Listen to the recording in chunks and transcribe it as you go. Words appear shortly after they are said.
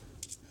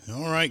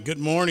All right, good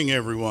morning,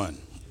 everyone.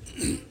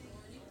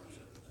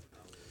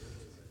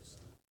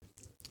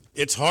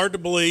 It's hard to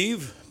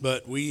believe,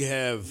 but we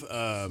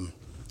are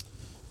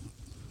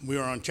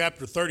on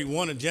chapter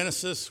 31 of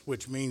Genesis,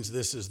 which means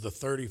this is the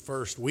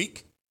 31st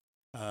week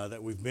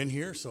that we've been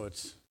here. So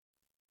it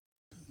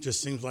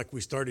just seems like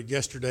we started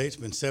yesterday. It's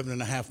been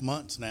 7.5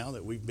 months now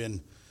that we've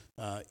been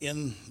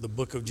in the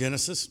book of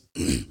Genesis.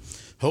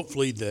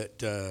 Hopefully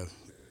that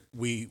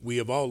we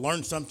have all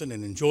learned something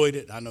and enjoyed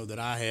it. I know that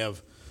I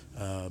have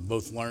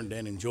both learned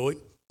and enjoyed.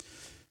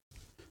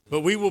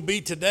 But we will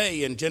be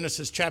today in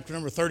Genesis chapter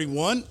number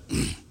 31.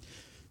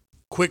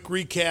 Quick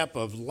recap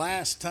of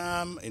last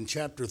time in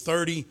chapter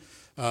 30.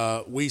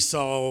 We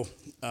saw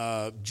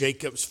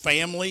Jacob's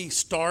family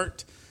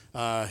start.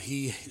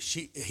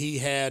 He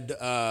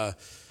had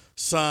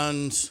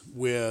sons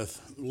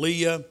with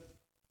Leah,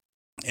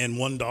 and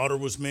one daughter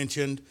was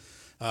mentioned.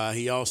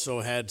 He also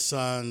had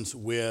sons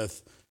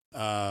with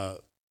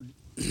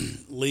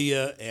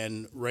Leah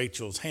and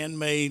Rachel's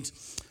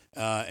handmaids,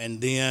 and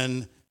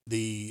then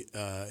the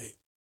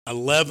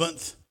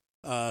 11th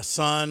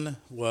son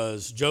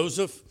was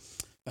Joseph,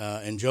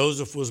 and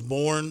Joseph was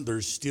born.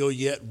 There's still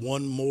yet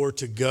one more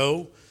to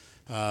go.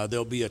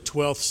 There'll be a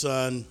 12th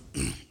son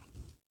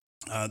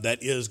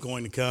that is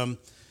going to come.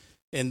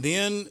 And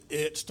then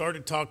it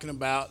started talking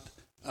about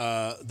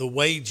the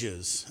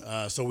wages.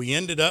 So we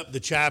ended up the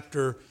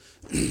chapter,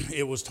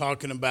 it was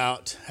talking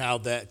about how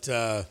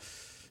that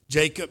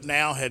Jacob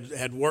now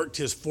had worked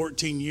his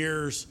 14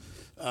 years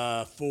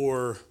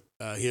for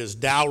his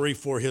dowry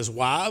for his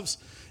wives,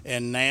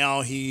 and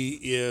now he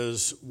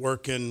is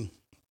working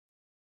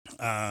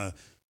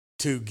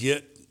to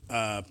get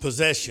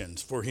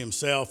possessions for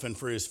himself and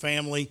for his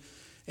family.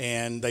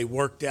 And they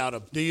worked out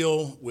a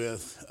deal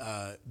with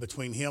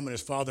between him and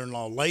his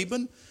father-in-law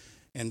Laban,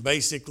 and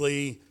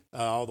basically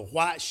all the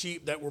white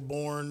sheep that were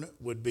born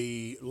would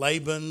be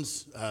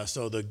Laban's,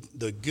 so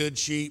the good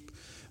sheep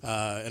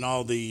and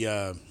all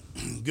the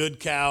good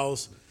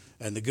cows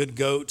and the good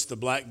goats, the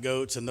black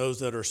goats, and those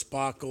that are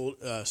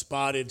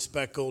spotted,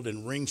 speckled,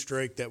 and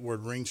ring-streaked. That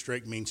word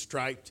ring-streaked means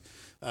striped.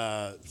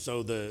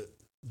 So the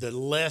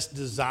less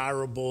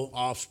desirable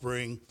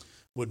offspring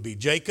would be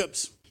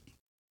Jacob's.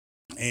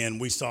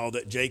 And we saw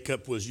that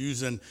Jacob was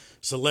using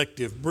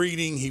selective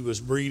breeding. He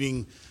was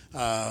breeding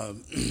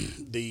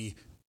the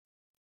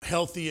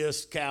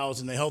healthiest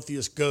cows and the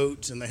healthiest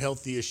goats and the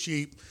healthiest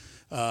sheep,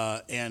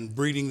 and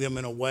breeding them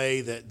in a way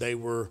that they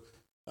were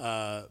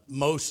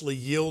mostly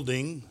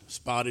yielding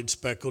spotted,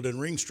 speckled,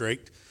 and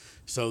ring-streaked,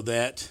 so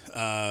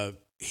that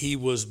he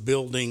was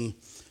building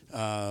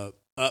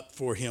up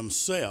for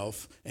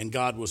himself, and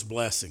God was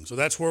blessing. So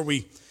that's where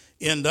we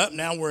end up.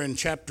 Now we're in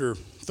chapter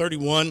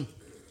 31.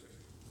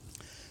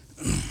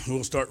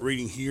 We'll start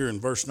reading here in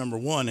verse number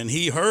 1. And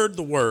he heard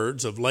the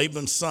words of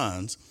Laban's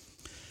sons,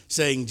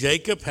 saying,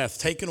 Jacob hath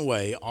taken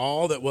away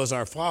all that was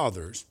our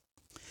father's,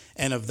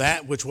 and of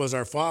that which was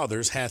our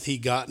father's hath he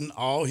gotten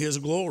all his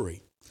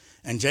glory.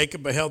 And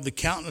Jacob beheld the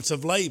countenance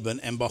of Laban,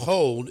 and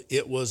behold,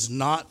 it was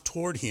not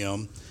toward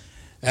him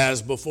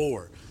as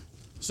before.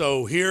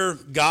 So here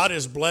God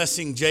is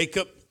blessing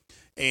Jacob,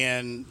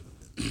 and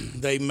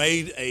they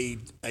made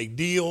a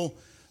deal,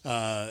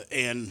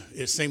 and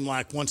it seemed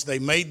like once they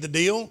made the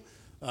deal,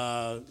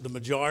 the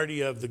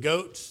majority of the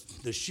goats,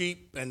 the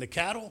sheep, and the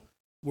cattle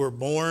were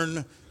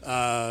born.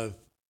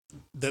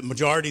 The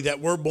majority that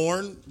were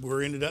born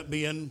ended up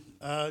being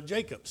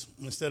Jacob's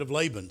instead of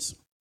Laban's.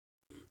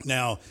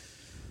 Now,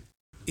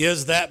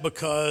 is that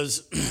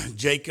because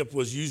Jacob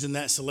was using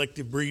that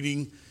selective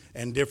breeding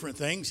and different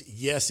things?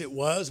 Yes, it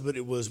was, but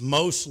it was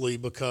mostly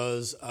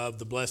because of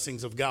the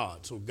blessings of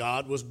God. So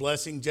God was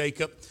blessing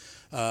Jacob.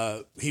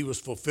 He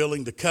was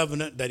fulfilling the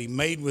covenant that he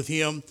made with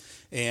him,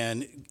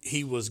 and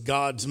he was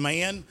God's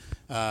man,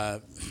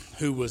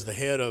 who was the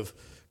head of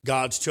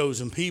God's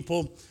chosen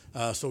people.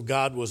 So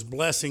God was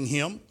blessing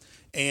him,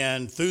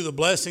 and through the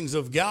blessings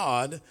of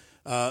God,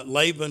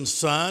 Laban's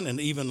son and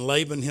even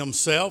Laban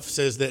himself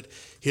says that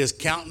his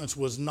countenance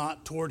was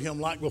not toward him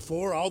like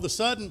before. All of a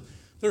sudden,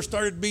 there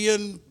started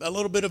being a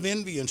little bit of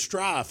envy and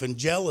strife and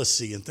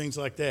jealousy and things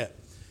like that.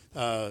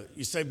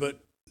 You say, but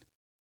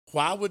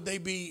why would they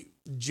be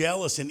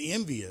jealous and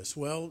envious?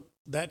 Well,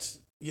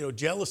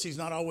 jealousy is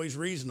not always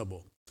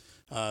reasonable.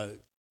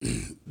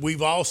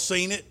 We've all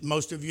seen it.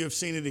 Most of you have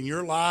seen it in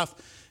your life.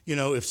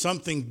 If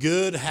something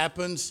good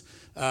happens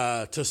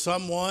to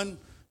someone,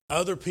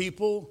 other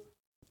people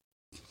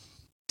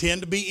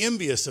tend to be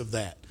envious of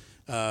that.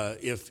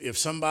 If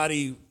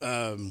somebody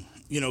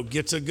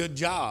gets a good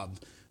job,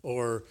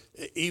 or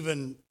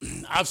even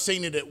I've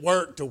seen it at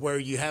work to where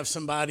you have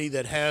somebody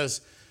that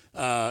has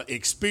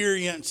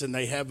experience and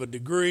they have a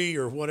degree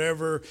or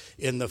whatever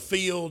in the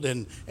field,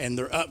 and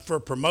they're up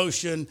for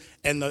promotion,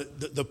 and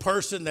the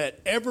person that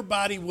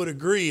everybody would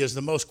agree is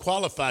the most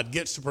qualified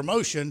gets the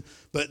promotion,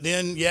 but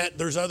then yet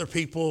there's other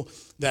people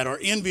that are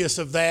envious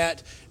of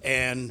that,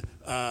 and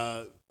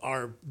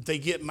they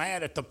get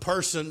mad at the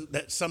person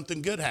that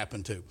something good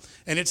happened to.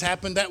 And it's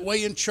happened that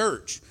way in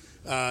church.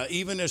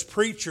 Even as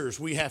preachers,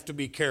 we have to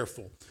be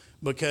careful,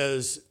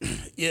 because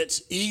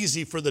it's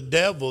easy for the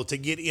devil to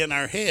get in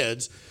our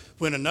heads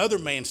when another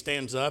man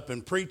stands up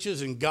and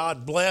preaches and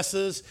God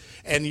blesses,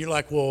 and you're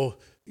like, well,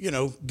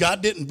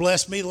 God didn't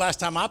bless me the last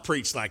time I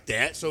preached like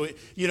that. So,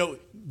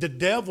 the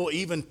devil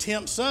even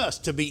tempts us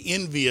to be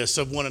envious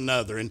of one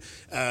another. And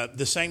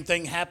the same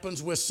thing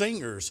happens with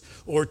singers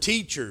or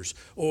teachers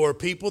or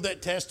people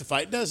that testify.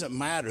 It doesn't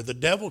matter. The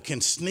devil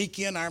can sneak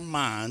in our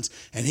minds,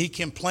 and he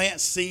can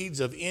plant seeds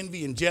of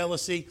envy and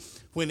jealousy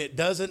when it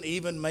doesn't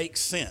even make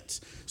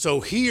sense. So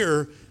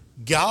here,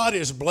 God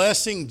is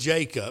blessing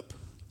Jacob,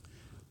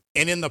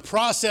 and in the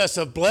process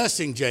of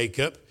blessing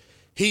Jacob,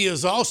 he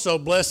is also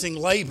blessing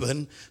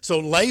Laban. So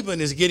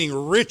Laban is getting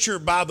richer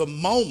by the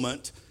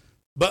moment,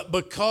 but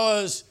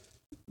because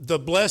the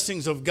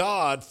blessings of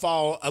God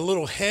fall a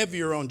little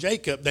heavier on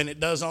Jacob than it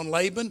does on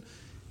Laban,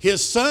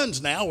 his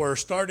sons now are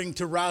starting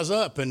to rise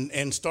up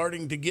and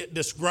starting to get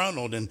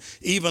disgruntled. And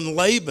even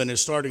Laban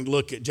is starting to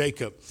look at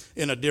Jacob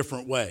in a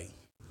different way.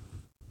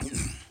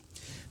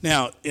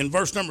 Now, in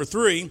verse number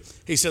 3,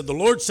 he said, the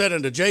Lord said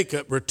unto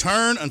Jacob,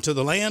 return unto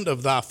the land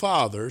of thy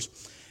fathers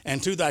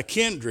and to thy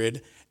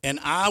kindred, and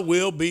I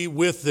will be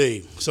with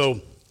thee. So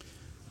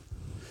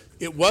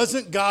it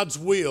wasn't God's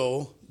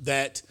will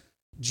that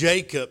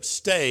Jacob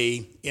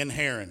stay in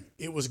Haran.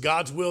 It was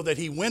God's will that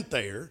he went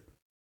there,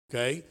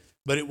 okay?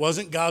 But it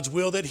wasn't God's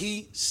will that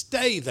he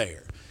stay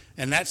there.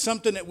 And that's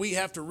something that we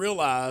have to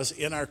realize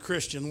in our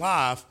Christian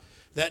life,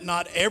 that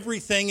not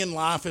everything in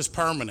life is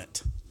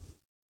permanent.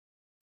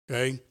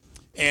 Okay,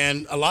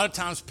 and a lot of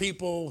times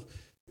people,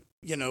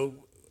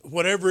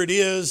 whatever it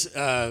is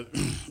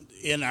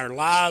in our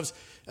lives,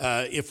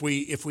 if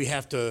we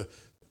have to,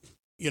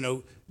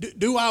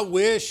 do I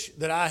wish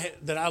that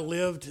I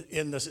lived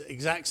in the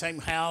exact same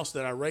house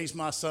that I raised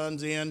my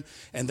sons in,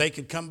 and they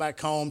could come back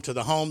home to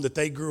the home that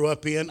they grew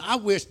up in? I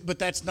wish, but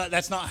that's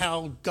not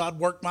how God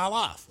worked my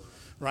life.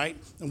 Right?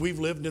 And we've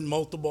lived in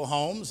multiple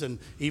homes, and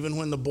even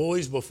when the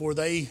boys, before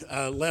they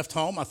left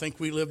home, I think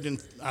we lived in,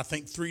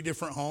 3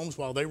 different homes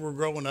while they were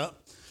growing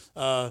up.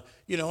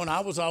 And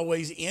I was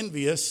always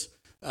envious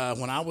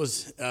when I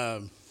was,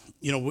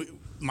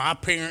 my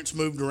parents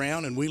moved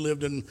around, and we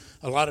lived in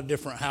a lot of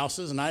different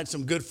houses, and I had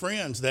some good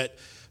friends that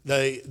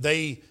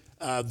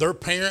their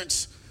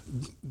parents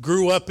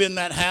grew up in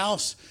that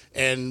house,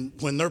 and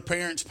when their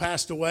parents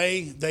passed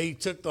away, they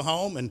took the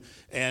home,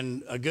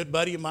 and a good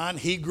buddy of mine,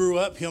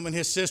 him and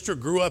his sister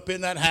grew up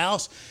in that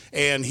house,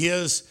 and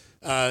his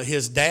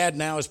dad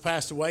now has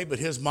passed away, but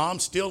his mom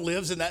still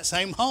lives in that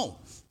same home.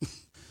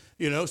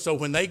 So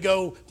when they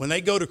go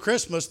to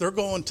Christmas, they're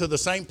going to the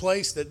same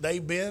place that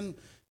they've been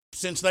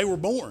since they were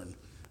born.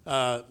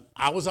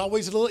 I was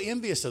always a little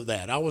envious of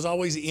that. I was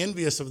always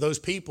envious of those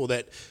people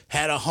that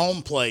had a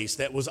home place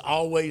that was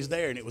always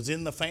there and it was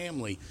in the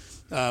family.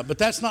 But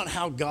that's not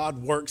how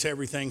God works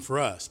everything for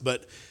us.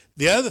 But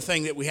the other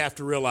thing that we have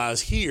to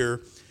realize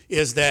here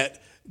is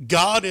that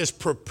God is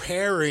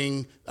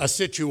preparing a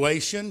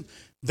situation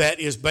that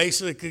is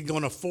basically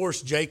going to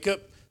force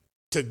Jacob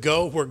to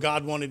go where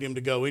God wanted him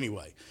to go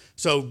anyway.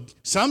 So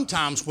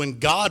sometimes when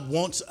God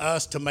wants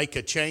us to make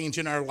a change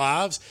in our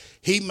lives,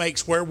 he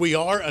makes where we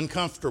are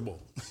uncomfortable.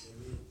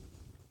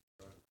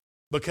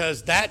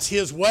 Because that's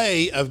his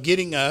way of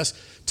getting us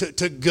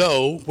to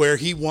go where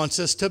he wants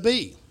us to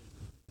be.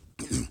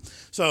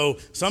 So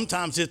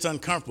sometimes it's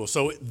uncomfortable.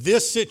 So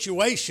this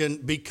situation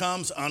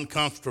becomes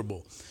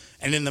uncomfortable.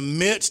 And in the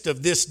midst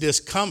of this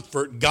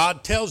discomfort,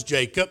 God tells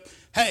Jacob,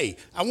 hey,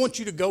 I want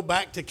you to go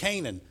back to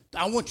Canaan.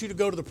 I want you to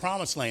go to the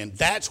promised land.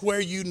 That's where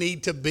you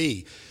need to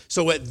be.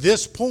 So at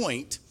this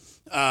point,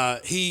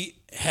 he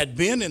had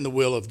been in the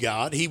will of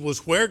God. He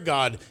was where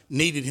God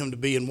needed him to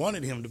be and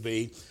wanted him to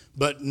be.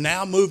 But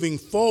now moving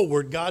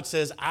forward, God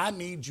says, I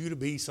need you to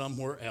be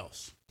somewhere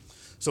else.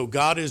 So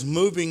God is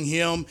moving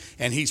him,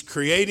 and he's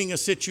creating a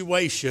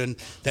situation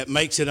that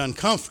makes it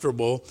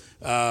uncomfortable.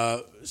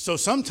 So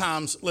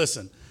sometimes,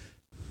 listen,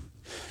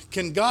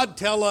 can God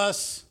tell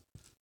us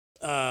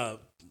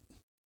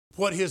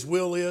what his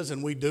will is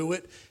and we do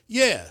it?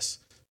 Yes.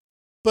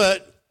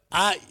 But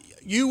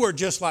you are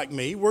just like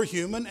me. We're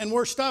human and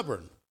we're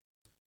stubborn.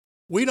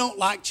 We don't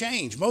like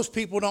change. Most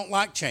people don't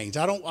like change.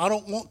 I don't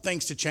want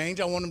things to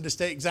change. I want them to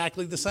stay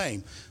exactly the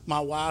same. My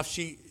wife,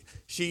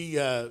 she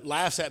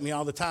laughs at me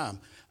all the time.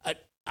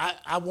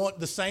 I want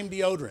the same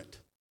deodorant.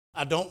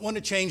 I don't want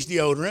to change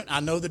deodorant. I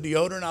know the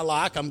deodorant I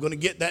like. I'm going to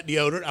get that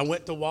deodorant. I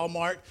went to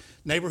Walmart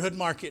neighborhood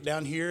market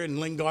down here in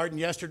Lynn Garden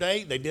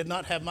yesterday. They did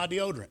not have my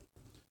deodorant.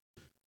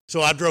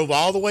 So I drove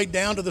all the way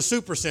down to the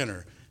super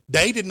center.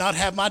 They did not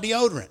have my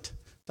deodorant.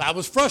 I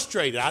was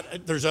frustrated.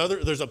 There's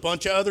a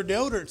bunch of other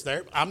deodorants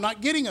there. I'm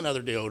not getting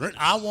another deodorant.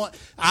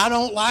 I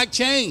don't like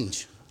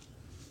change.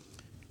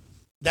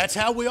 That's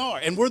how we are.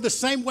 And we're the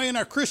same way in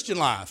our Christian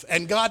life.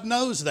 And God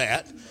knows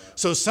that.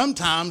 So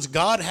sometimes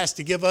God has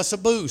to give us a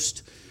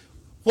boost.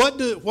 What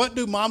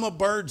do mama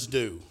birds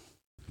do?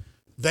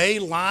 they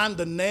line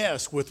the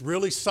nest with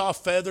really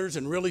soft feathers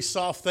and really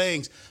soft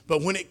things.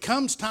 But when it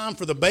comes time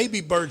for the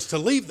baby birds to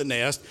leave the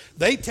nest,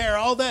 they tear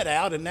all that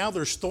out, and now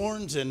there's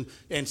thorns and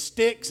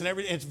sticks and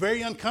everything. It's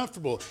very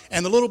uncomfortable.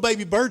 And the little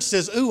baby bird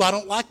says, ooh, I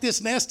don't like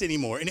this nest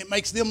anymore. And it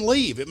makes them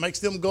leave. It makes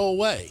them go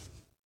away.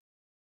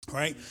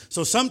 Right?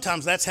 So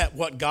sometimes that's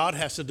what God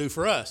has to do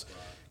for us.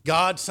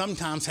 God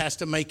sometimes has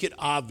to make it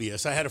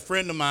obvious. I had a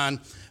friend of mine,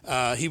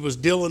 he was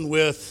dealing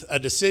with a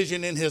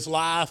decision in his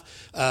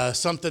life,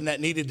 something that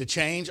needed to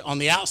change. On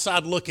the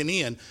outside looking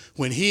in,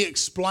 when he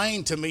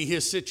explained to me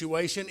his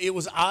situation, it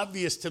was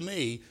obvious to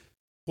me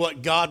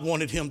what God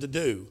wanted him to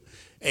do.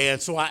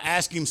 And so I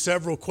asked him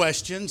several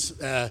questions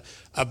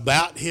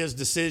about his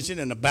decision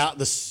and about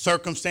the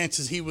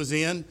circumstances he was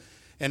in.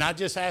 And I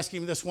just asked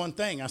him this one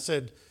thing. I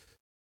said,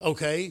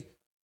 okay,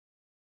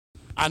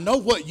 I know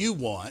what you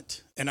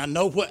want, and I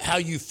know how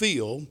you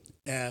feel,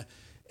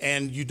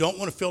 and you don't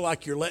want to feel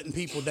like you're letting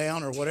people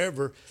down or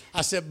whatever.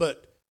 I said,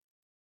 but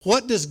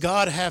what does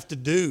God have to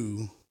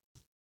do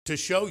to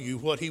show you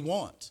what he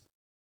wants?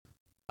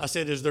 I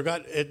said, does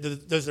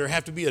there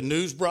have to be a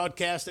news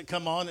broadcast that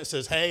come on that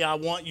says, hey, I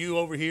want you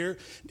over here?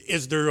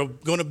 Is there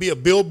going to be a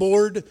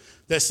billboard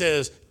that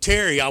says,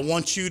 Terry, I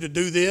want you to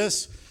do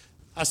this?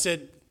 I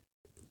said,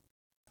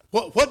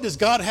 what does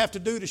God have to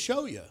do to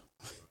show you?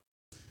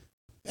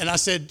 And I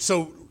said,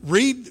 so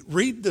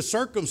read the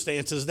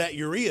circumstances that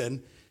you're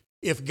in.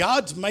 If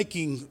God's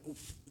making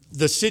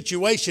the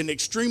situation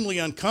extremely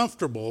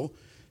uncomfortable,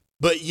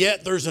 but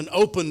yet there's an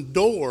open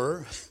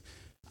door,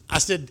 I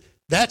said,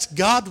 that's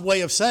God's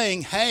way of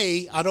saying,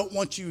 hey, I don't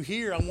want you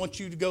here. I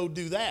want you to go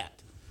do that,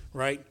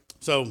 right?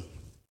 So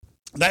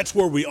that's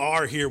where we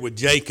are here with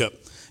Jacob.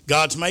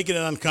 God's making it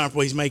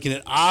uncomfortable. He's making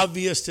it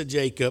obvious to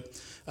Jacob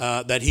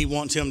that he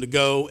wants him to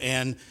go.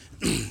 And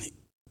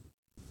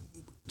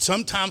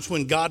sometimes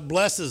when God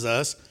blesses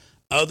us,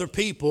 other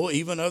people,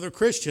 even other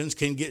Christians,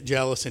 can get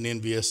jealous and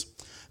envious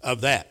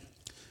of that.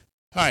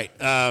 All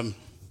right,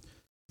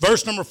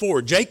 verse number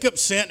 4. Jacob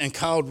sent and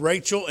called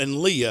Rachel and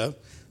Leah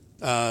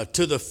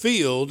to the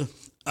field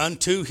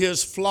unto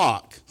his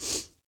flock.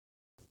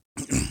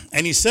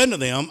 And he said to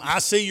them, I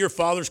see your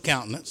father's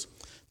countenance,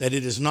 that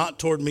it is not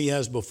toward me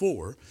as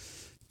before,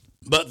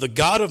 but the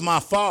God of my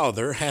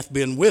father hath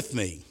been with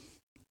me.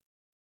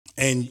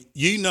 And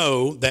ye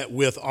know that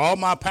with all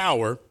my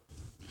power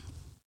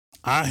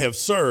I have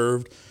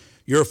served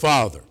your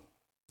father.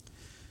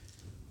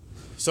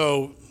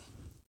 So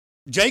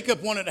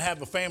Jacob wanted to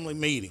have a family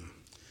meeting.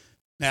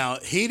 Now,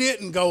 he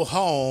didn't go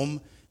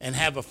home and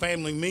have a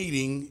family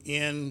meeting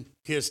in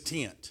his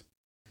tent.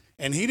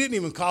 And he didn't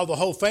even call the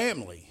whole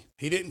family.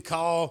 He didn't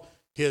call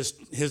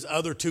his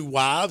other two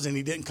wives, and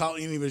he didn't call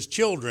any of his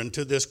children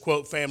to this,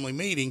 quote, family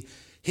meeting.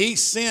 He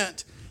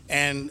sent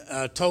and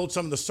told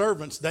some of the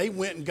servants, they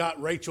went and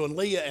got Rachel and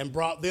Leah and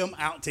brought them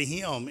out to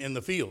him in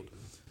the field.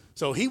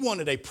 So he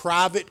wanted a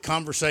private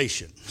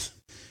conversation.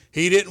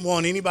 He didn't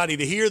want anybody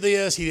to hear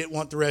this. He didn't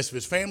want the rest of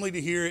his family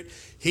to hear it.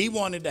 He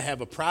wanted to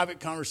have a private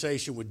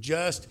conversation with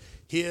just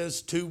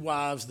his two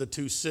wives, the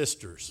two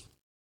sisters.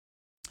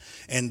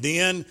 And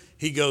then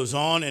he goes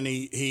on and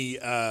he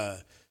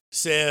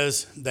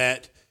says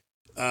that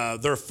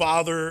their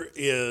father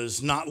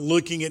is not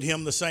looking at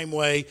him the same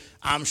way.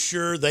 I'm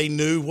sure they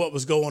knew what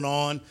was going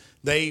on.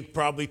 They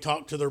probably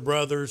talked to their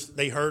brothers.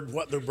 They heard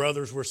what their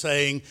brothers were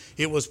saying.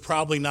 It was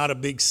probably not a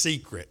big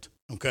secret,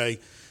 okay?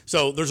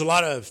 So there's a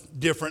lot of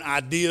different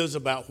ideas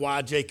about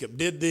why Jacob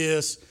did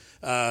this,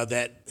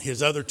 that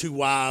his other two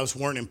wives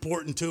weren't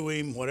important to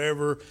him,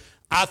 whatever.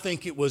 I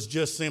think it was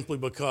just simply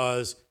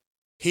because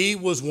he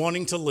was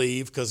wanting to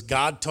leave because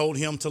God told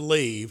him to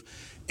leave,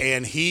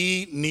 and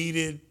he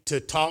needed to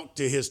talk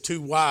to his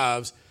two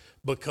wives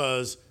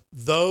because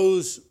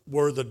those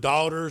were the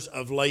daughters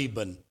of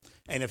Laban.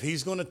 And if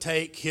he's going to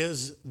take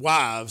his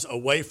wives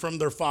away from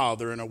their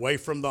father and away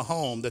from the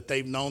home that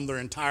they've known their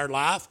entire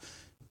life,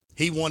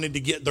 he wanted to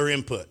get their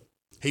input.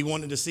 He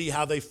wanted to see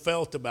how they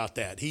felt about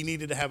that. He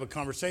needed to have a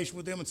conversation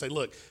with them and say,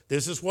 look,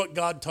 this is what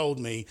God told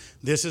me.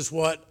 This is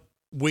what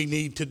we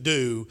need to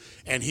do.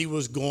 And he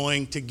was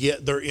going to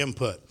get their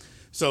input.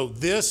 So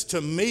this,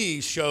 to me,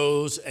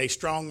 shows a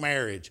strong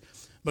marriage,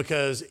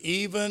 because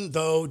even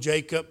though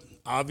Jacob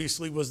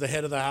obviously was the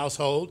head of the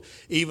household,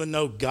 even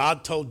though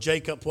God told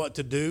Jacob what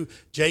to do,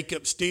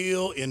 Jacob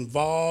still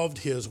involved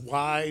his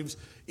wives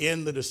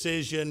in the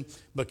decision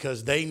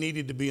because they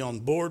needed to be on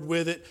board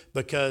with it,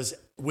 because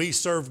we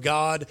serve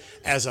God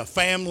as a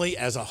family,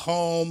 as a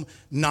home,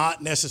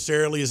 not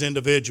necessarily as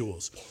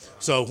individuals.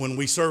 So when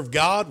we serve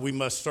God, we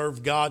must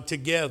serve God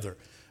together.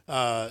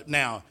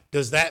 Now,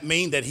 does that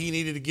mean that he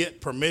needed to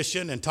get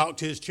permission and talk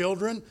to his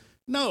children?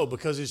 No,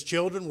 because his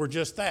children were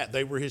just that.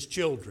 They were his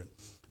children.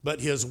 But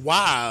his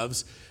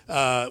wives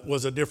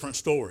was a different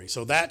story.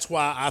 So that's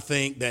why I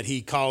think that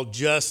he called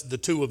just the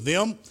two of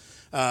them,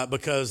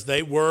 because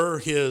they were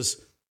his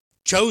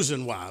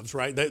chosen wives,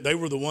 right? They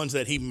were the ones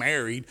that he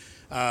married.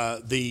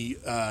 The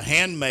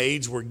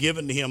handmaids were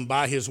given to him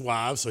by his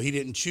wives, so he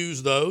didn't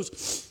choose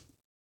those.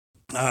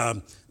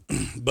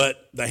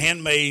 But the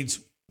handmaids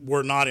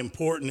were not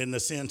important in the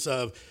sense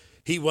of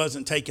he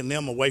wasn't taking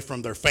them away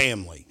from their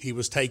family. He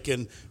was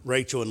taking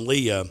Rachel and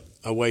Leah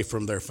away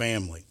from their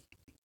family.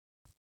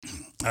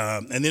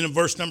 And then in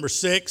verse number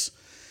 6,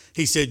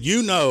 he said,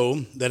 you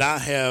know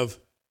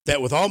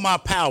that with all my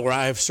power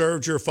I have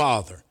served your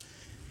father.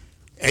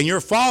 And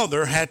your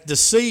father hath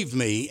deceived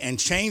me and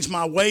changed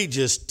my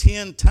wages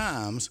 10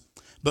 times,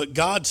 but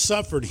God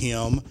suffered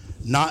him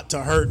not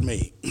to hurt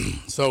me.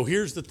 So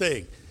here's the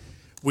thing.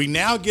 We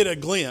now get a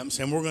glimpse,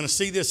 and we're going to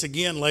see this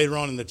again later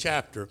on in the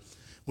chapter.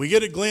 We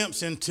get a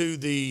glimpse into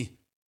the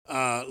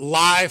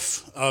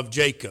life of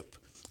Jacob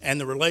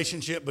and the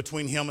relationship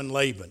between him and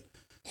Laban.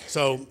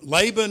 So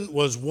Laban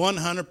was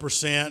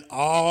 100%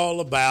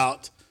 all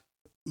about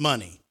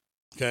money.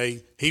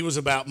 Okay, he was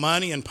about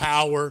money and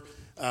power,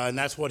 and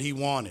that's what he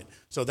wanted.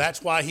 So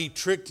that's why he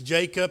tricked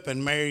Jacob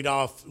and married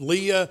off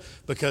Leah,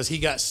 because he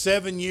got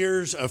 7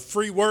 years of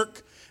free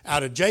work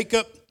out of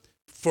Jacob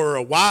for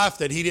a wife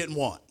that he didn't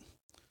want.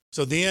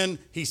 So then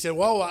he said,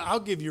 well, I'll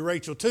give you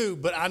Rachel too,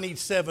 but I need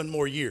 7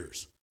 more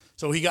years.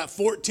 So he got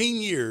 14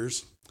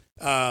 years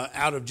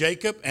out of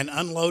Jacob and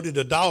unloaded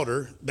a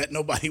daughter that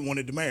nobody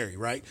wanted to marry,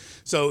 right?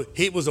 So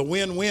it was a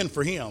win-win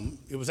for him.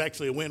 It was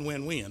actually a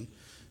win-win-win.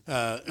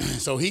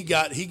 So he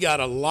got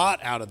a lot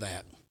out of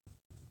that.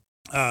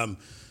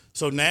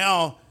 So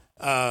now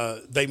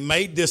they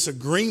made this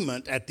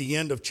agreement at the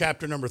end of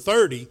chapter number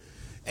 30.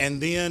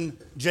 And then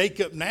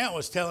Jacob now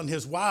is telling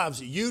his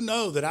wives, you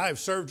know that I have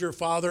served your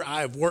father.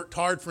 I have worked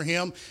hard for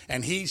him,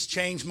 and he's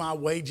changed my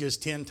wages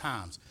 10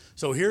 times.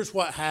 So here's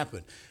what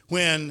happened.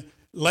 When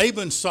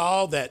Laban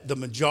saw that the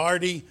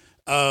majority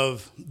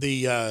of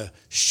the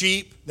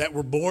sheep that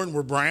were born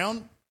were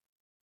brown,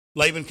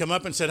 Laban come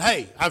up and said,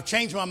 hey, I've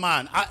changed my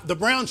mind. The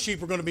brown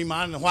sheep are going to be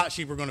mine, and the white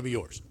sheep are going to be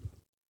yours.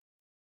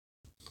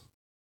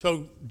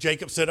 So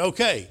Jacob said,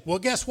 okay, well,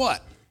 guess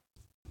what?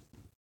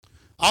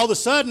 All of a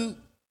sudden,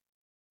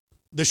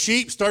 the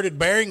sheep started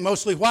bearing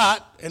mostly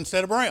white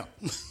instead of brown.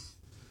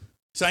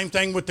 Same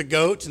thing with the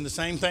goats and the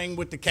same thing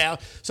with the cow.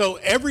 So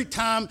every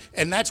time,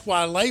 and that's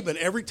why Laban,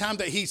 every time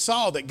that he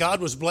saw that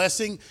God was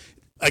blessing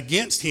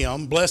against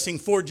him, blessing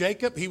for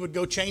Jacob, he would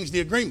go change the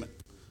agreement.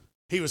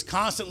 He was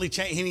constantly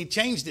changing, and he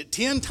changed it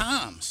 10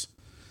 times.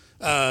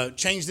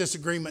 Changed this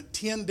agreement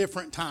 10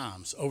 different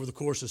times over the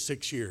course of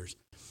 6 years,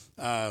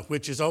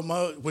 which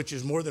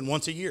is more than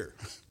once a year.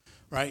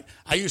 Right?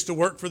 I used to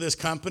work for this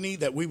company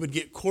that we would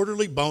get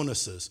quarterly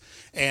bonuses,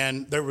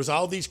 and there was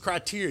all these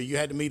criteria. You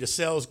had to meet a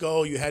sales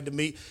goal, you had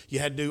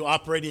to do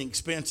operating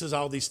expenses,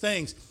 all these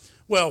things.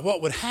 Well,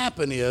 what would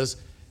happen is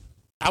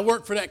I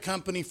worked for that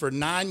company for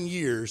 9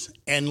 years,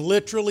 and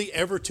literally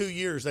every 2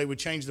 years they would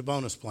change the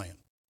bonus plan.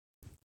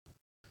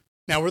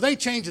 Now, were they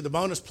changing the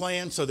bonus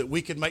plan so that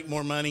we could make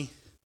more money?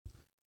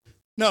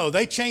 No,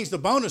 they changed the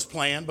bonus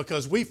plan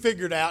because we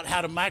figured out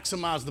how to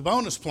maximize the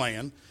bonus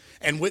plan.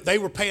 And they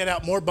were paying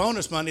out more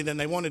bonus money than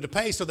they wanted to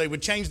pay, so they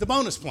would change the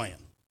bonus plan.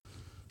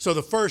 So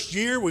the first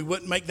year, we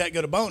wouldn't make that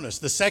go to bonus.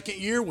 The second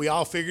year, we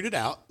all figured it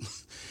out,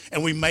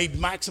 and we made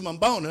maximum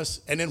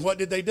bonus. And then what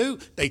did they do?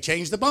 They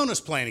changed the bonus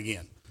plan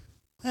again.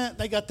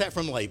 They got that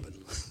from Laban.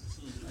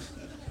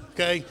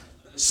 Okay?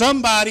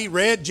 Somebody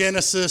read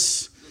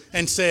Genesis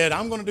and said,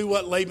 I'm going to do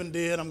what Laban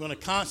did. I'm going to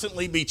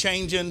constantly be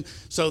changing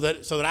so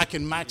that I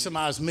can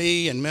maximize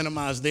me and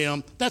minimize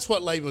them. That's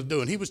what Laban was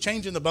doing. He was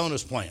changing the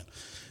bonus plan.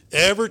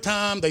 Every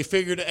time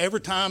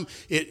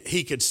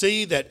he could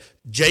see that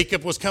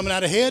Jacob was coming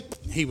out ahead,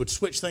 he would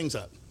switch things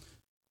up.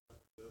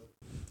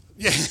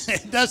 Yeah,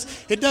 it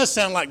does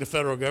sound like the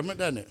federal government,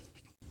 doesn't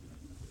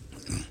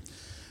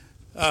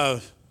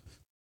it?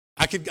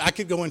 I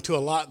could go into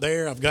a lot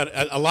there. I've got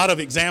a lot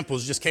of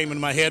examples just came into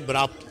my head, but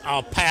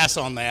I'll pass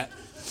on that.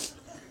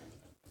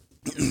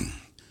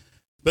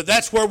 But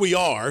that's where we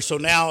are. So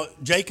now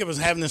Jacob is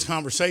having this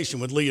conversation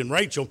with Leah and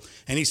Rachel,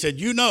 and he said,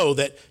 you know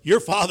that your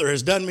father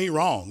has done me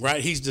wrong, right?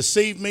 He's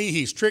deceived me.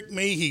 He's tricked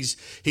me.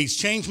 He's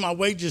changed my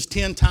wages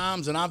 10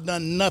 times, and I've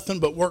done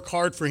nothing but work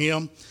hard for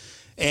him.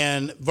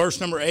 And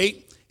verse number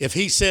 8, if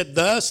he said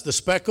thus, the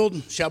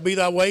speckled shall be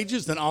thy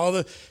wages, then all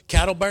the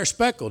cattle bear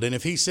speckled. And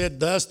if he said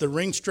thus, the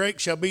ringstraked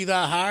shall be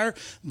thy hire,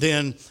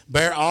 then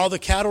bear all the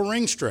cattle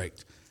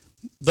ringstraked.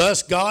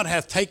 Thus God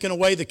hath taken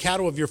away the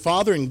cattle of your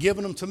father and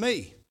given them to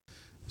me.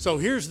 So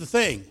here's the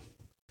thing.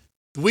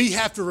 We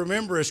have to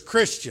remember as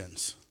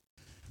Christians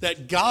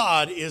that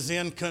God is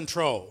in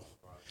control.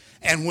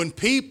 And when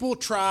people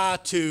try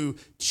to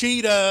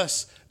cheat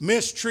us,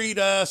 mistreat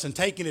us, and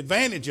take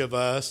advantage of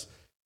us,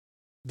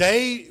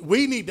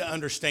 we need to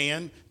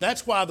understand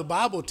that's why the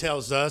Bible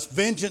tells us,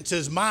 vengeance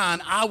is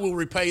mine, I will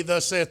repay,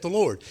 thus saith the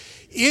Lord.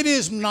 It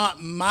is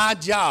not my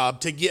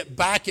job to get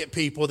back at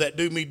people that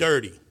do me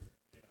dirty.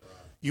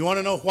 You want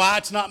to know why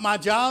it's not my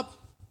job?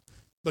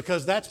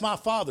 Because that's my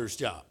Father's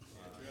job.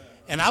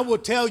 And I will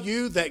tell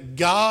you that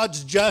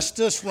God's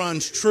justice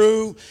runs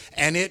true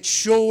and it's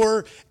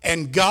sure.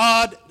 And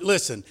God,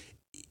 listen,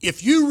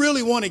 if you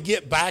really want to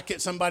get back at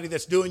somebody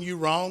that's doing you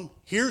wrong,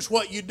 here's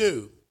what you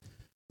do.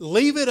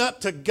 Leave it up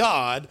to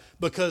God,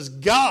 because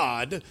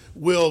God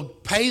will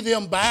pay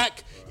them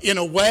back in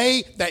a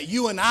way that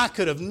you and I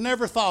could have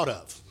never thought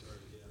of.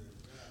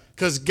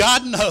 Because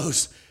God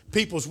knows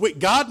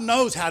God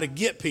knows how to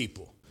get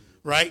people,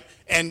 right?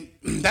 And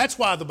that's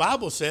why the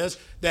Bible says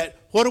that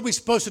what are we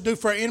supposed to do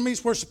for our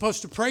enemies? We're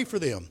supposed to pray for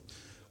them.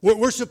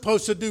 We're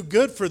supposed to do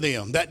good for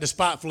them that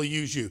despitefully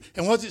use you.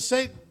 And what does it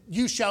say?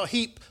 You shall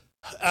heap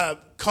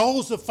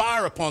coals of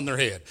fire upon their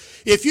head.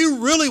 If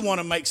you really want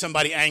to make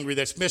somebody angry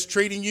that's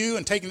mistreating you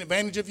and taking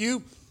advantage of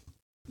you,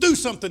 do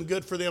something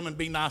good for them and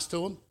be nice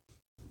to them.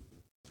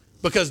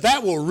 Because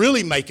that will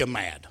really make them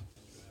mad.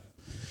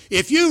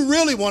 If you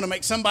really want to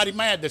make somebody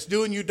mad that's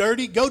doing you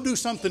dirty, go do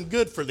something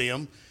good for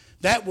them.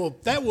 That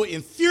will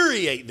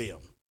infuriate them.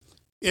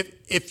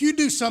 If you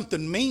do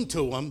something mean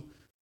to them,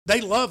 they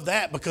love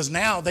that because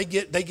now they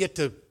get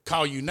to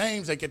call you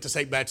names. They get to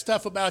say bad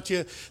stuff about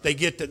you. They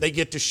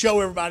get to show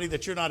everybody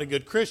that you're not a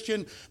good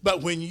Christian.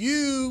 But when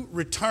you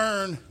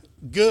return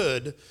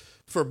good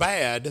for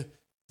bad,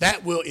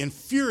 that will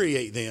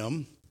infuriate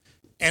them.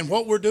 And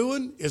what we're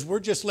doing is we're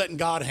just letting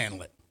God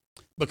handle it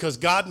because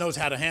God knows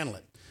how to handle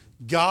it.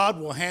 God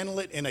will handle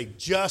it in a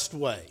just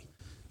way.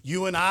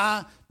 You and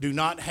I do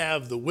not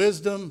have the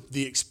wisdom,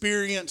 the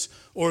experience,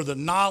 or the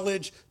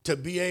knowledge to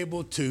be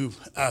able to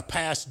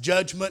pass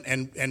judgment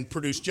and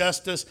produce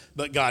justice,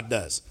 but God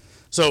does.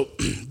 So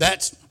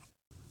that's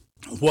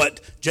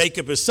what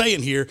Jacob is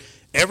saying here.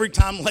 Every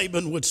time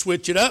Laban would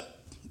switch it up,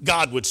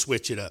 God would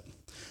switch it up.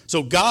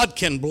 So God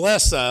can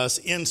bless us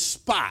in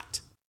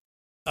spite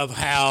of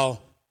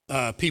how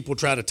people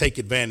try to take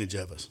advantage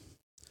of us.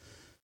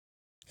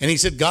 And he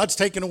said, God's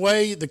taken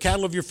away the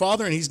cattle of your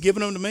father, and he's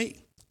given them to me.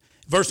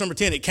 Verse number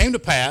 10, it came to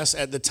pass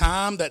at the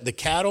time that the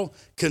cattle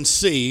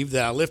conceived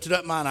that I lifted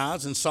up mine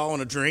eyes and saw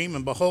in a dream,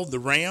 and behold, the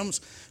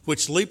rams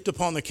which leaped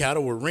upon the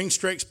cattle were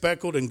ring-streaked,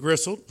 speckled, and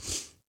gristled.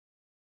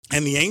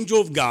 And the angel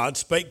of God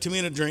spake to me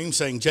in a dream,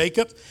 saying,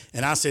 Jacob,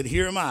 and I said,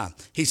 Here am I.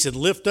 He said,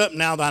 Lift up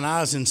now thine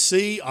eyes and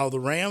see, all the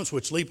rams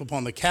which leap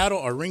upon the cattle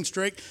are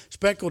ring-streaked,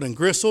 speckled, and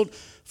gristled,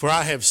 for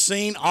I have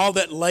seen all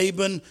that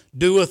Laban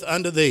doeth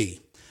unto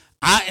thee.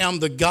 I am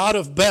the God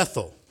of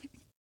Bethel,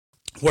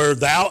 where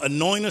thou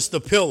anointest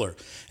the pillar,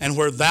 and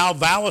where thou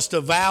vowest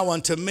a vow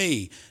unto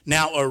me.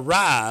 Now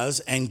arise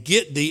and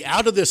get thee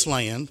out of this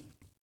land,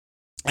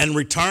 and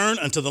return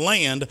unto the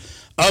land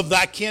of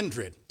thy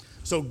kindred.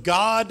 So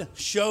God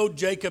showed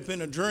Jacob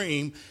in a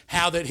dream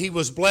how that he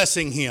was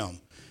blessing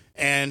him,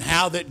 and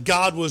how that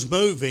God was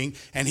moving.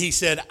 And he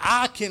said,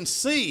 I can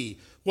see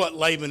what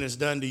Laban has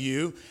done to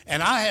you,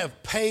 and I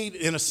have paid,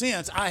 in a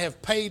sense, I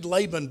have paid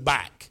Laban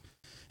back.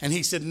 And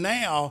he said,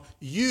 now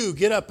you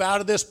get up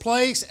out of this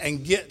place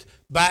and get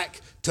back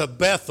to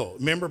Bethel.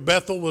 Remember,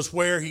 Bethel was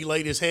where he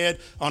laid his head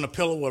on a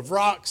pillow of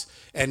rocks,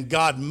 and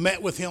God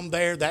met with him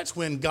there. That's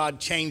when God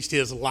changed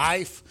his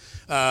life,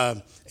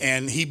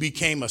 and he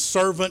became a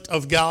servant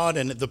of God,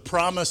 and the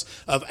promise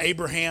of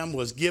Abraham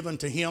was given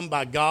to him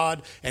by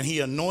God, and he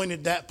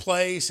anointed that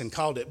place and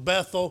called it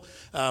Bethel,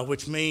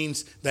 which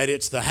means that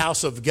it's the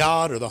house of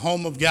God or the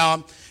home of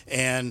God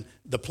and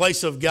the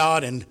place of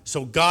God. And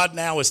so God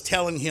now is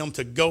telling him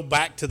to go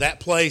back to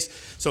that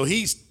place. So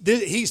he's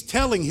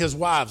telling his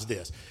wives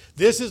this.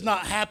 This is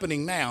not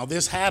happening now.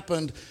 This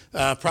happened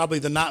probably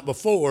the night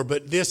before,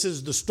 but this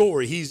is the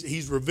story.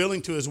 He's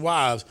revealing to his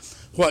wives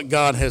what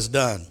God has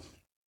done.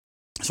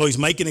 So he's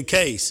making a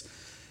case.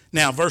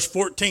 Now, verse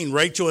 14,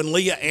 Rachel and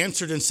Leah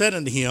answered and said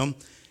unto him,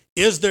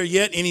 Is there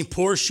yet any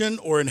portion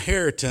or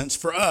inheritance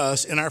for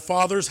us in our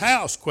father's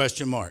house? ?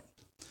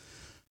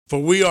 For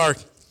we are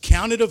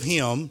counted of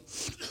him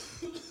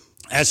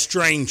as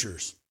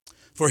strangers.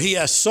 For he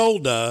has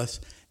sold us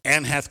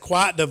and hath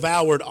quite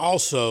devoured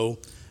also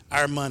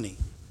our money.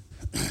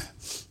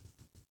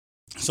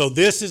 So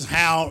this is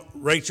how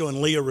Rachel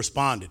and Leah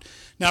responded.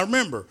 Now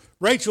remember,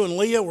 Rachel and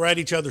Leah were at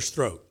each other's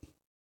throat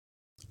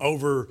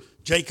over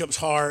Jacob's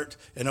heart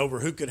and over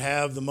who could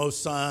have the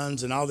most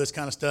sons and all this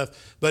kind of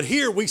stuff. But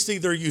here we see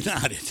they're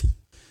united,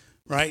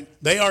 right?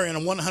 They are in a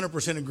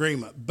 100%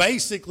 agreement.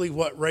 Basically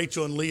what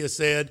Rachel and Leah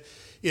said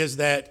is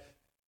that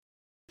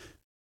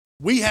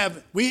we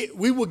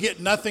will get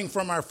nothing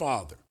from our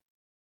father.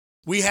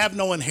 We have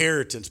no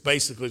inheritance,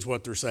 basically is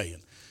what they're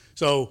saying.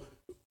 So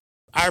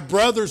our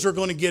brothers are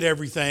going to get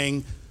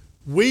everything.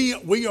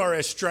 We are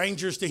as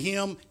strangers to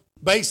him.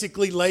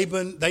 Basically,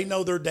 Laban, they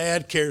know their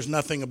dad cares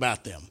nothing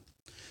about them.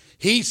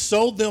 He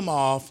sold them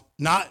off,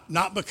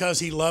 not because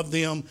he loved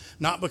them,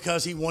 not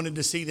because he wanted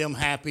to see them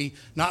happy,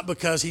 not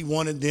because he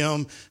wanted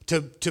them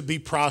to be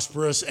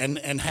prosperous and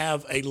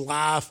have a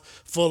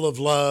life full of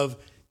love.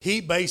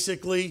 He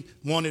basically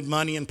wanted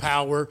money and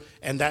power,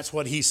 and that's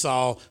what he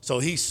saw. So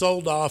he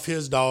sold off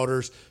his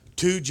daughters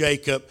to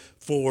Jacob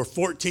for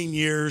 14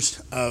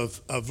 years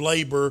of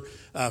labor,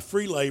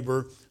 free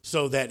labor,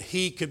 so that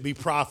he could be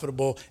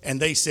profitable. And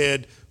they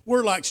said,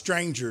 we're like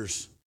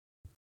strangers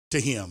to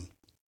him.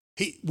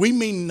 We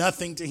mean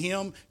nothing to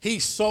him. He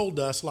sold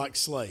us like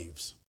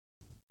slaves.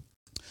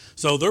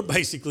 So they're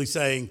basically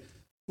saying,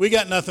 we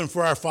got nothing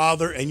for our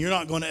father, and you're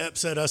not going to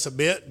upset us a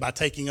bit by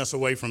taking us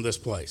away from this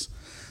place.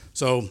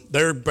 So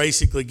they're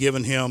basically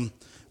giving him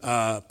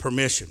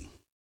permission.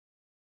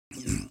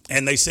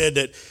 And they said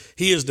that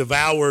he has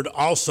devoured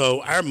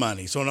also our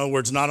money. So in other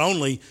words, not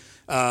only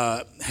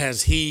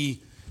has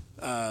he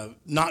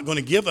not going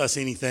to give us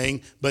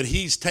anything, but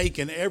he's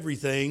taken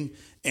everything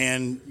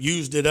and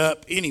used it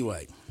up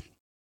anyway.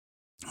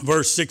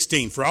 Verse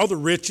 16, for all the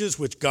riches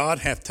which God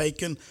hath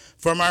taken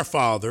from our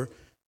father,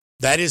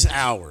 that is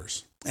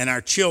ours and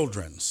our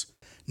children's.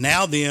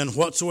 Now then,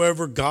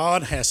 whatsoever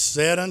God has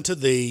said unto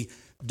thee,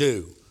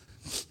 do.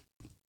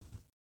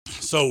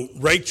 So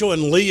Rachel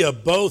and Leah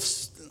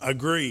both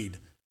agreed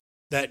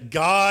that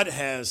God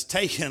has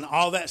taken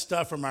all that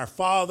stuff from our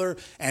father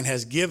and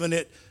has given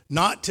it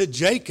not to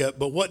Jacob,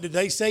 but what did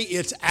they say?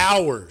 It's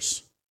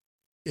ours.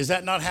 Is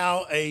that not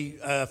how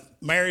a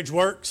marriage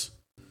works?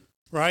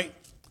 Right?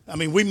 I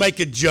mean, we make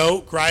a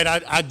joke, right?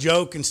 I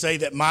joke and say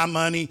that my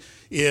money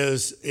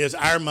is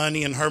our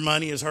money and her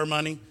money is her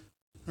money,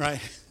 right?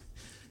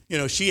 You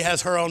know, she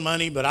has her own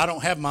money, but I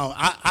don't have my own.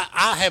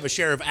 I have a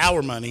share of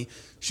our money.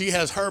 She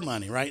has her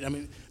money, right? I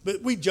mean,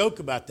 but we joke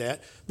about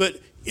that. But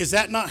is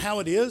that not how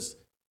it is?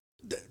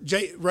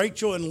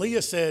 Rachel and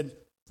Leah said,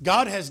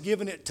 God has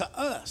given it to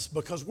us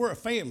because we're a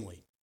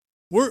family.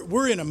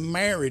 We're in a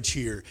marriage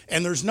here,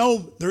 and there's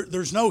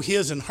no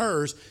his and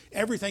hers.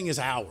 Everything is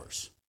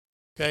ours.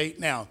 Okay,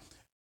 now,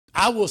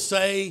 I will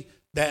say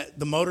that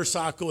the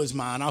motorcycle is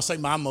mine. I'll say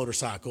my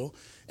motorcycle.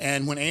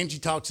 And when Angie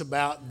talks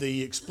about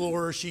the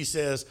Explorer, she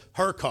says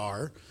her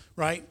car,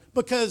 right?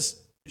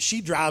 Because she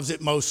drives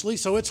it mostly,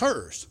 so it's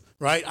hers,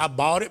 right? I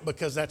bought it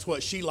because that's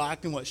what she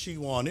liked and what she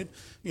wanted.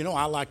 You know,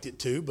 I liked it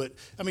too. But,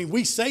 I mean,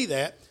 we say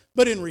that.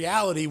 But in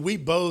reality, we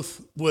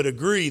both would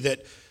agree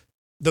that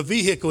the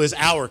vehicle is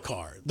our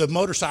car. The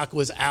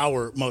motorcycle is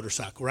our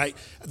motorcycle, right?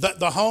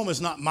 The home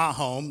is not my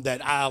home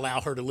that I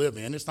allow her to live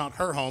in. It's not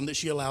her home that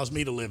she allows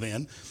me to live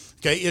in.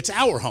 Okay, it's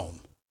our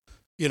home,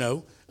 you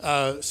know.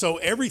 So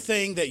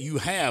everything that you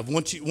have,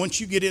 once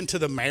you get into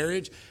the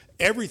marriage,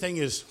 everything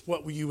is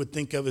what you would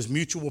think of as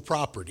mutual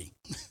property.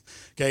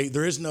 Okay,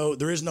 there is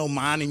no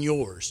mine and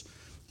yours.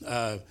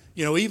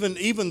 You know,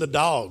 even the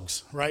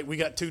dogs, right? We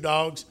got 2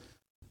 dogs.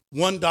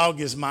 One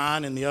dog is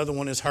mine and the other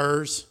one is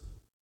hers,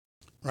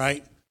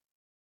 right?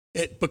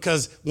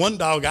 Because one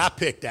dog I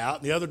picked out,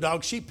 and the other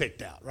dog she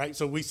picked out, right?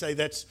 So we say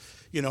that's,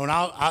 you know,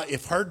 and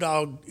if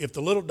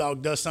the little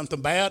dog does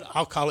something bad,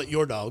 I'll call it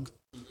your dog.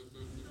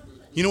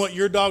 You know what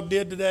your dog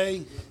did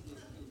today?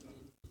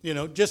 You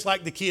know, just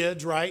like the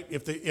kids, right?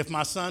 If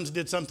my sons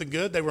did something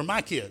good, they were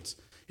my kids.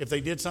 If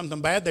they did something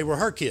bad, they were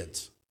her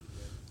kids,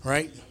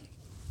 right?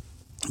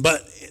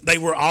 But they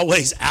were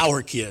always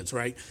our kids,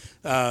 right?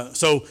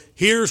 So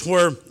here's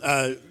where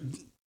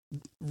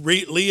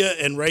Leah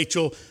and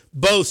Rachel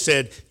both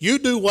said, you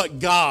do what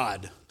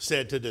God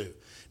said to do.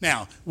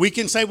 Now, we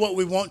can say what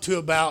we want to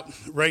about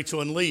Rachel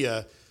and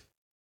Leah.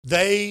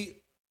 They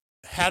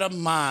had a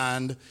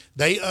mind.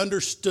 They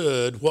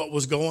understood what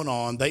was going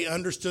on. They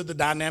understood the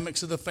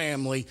dynamics of the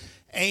family.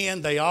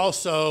 And they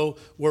also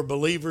were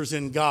believers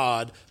in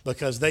God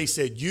because they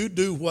said, you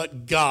do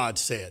what God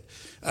said.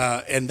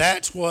 And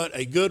that's what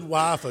a good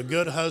wife, a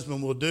good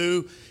husband will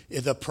do.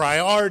 The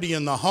priority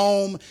in the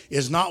home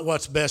is not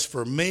what's best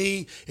for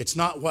me. It's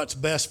not what's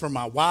best for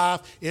my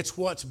wife. It's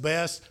what's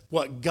best,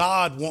 what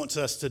God wants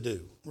us to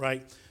do,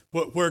 right?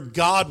 Where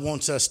God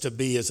wants us to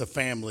be as a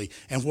family,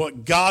 and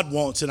what God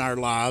wants in our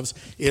lives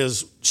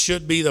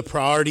should be the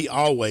priority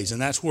always,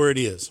 and that's where it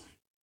is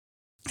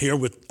here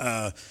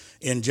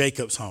in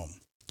Jacob's home.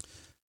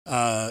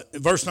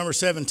 Verse number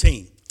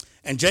 17,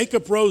 and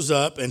Jacob rose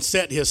up and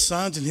set his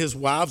sons and his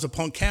wives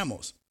upon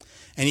camels,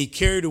 and he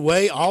carried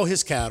away all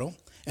his cattle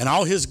and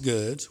all his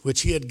goods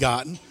which he had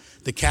gotten,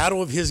 the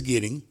cattle of his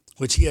getting,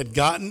 which he had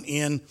gotten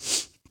in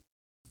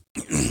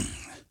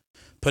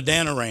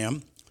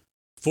Padanaram,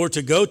 for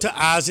to go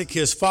to Isaac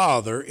his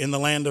father in the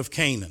land of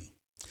Canaan.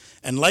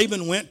 And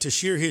Laban went to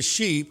shear his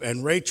sheep,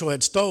 and Rachel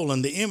had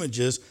stolen the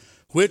images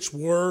which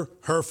were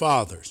her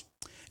father's.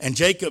 And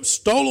Jacob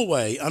stole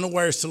away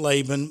unawares to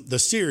Laban the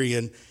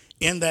Syrian,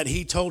 in that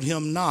he told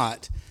him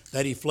not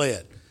that he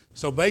fled.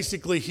 So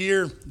basically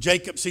here,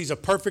 Jacob sees a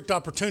perfect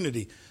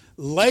opportunity.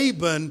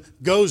 Laban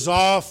goes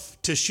off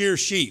to shear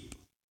sheep.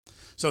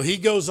 So he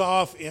goes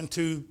off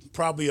into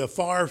probably a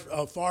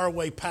far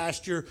away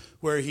pasture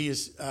where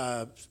his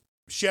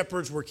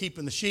shepherds were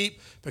keeping the sheep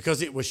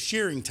because it was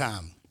shearing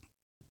time.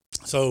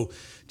 So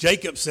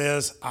Jacob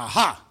says,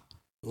 aha,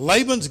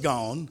 Laban's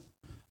gone.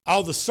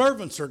 All the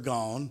servants are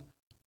gone.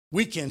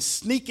 We can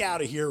sneak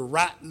out of here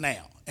right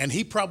now. And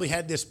he probably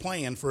had this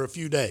plan for a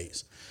few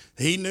days.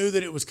 He knew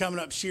that it was coming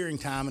up shearing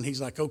time, and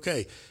he's like,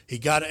 okay. He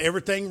got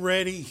everything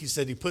ready. He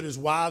said he put his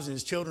wives and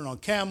his children on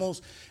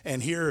camels,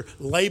 and here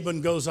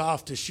Laban goes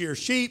off to shear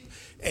sheep,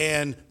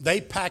 and they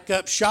pack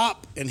up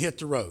shop and hit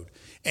the road.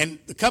 And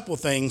a couple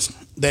of things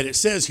that it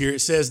says here.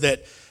 It says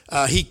that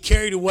he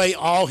carried away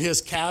all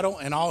his cattle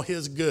and all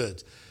his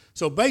goods.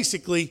 So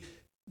basically,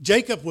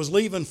 Jacob was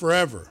leaving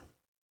forever.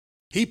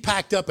 He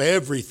packed up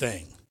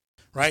everything,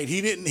 right?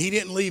 He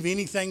didn't leave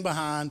anything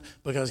behind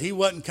because he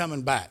wasn't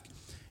coming back.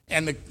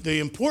 And the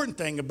important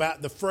thing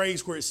about the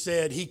phrase where it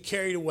said he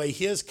carried away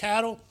his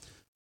cattle,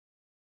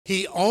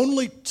 He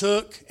only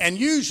took, and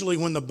usually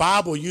when the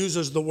Bible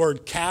uses the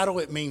word cattle,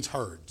 it means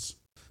herds.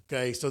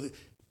 Okay, so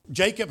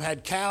Jacob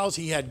had cows,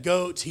 he had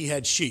goats, he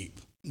had sheep.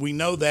 We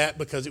know that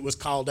because it was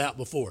called out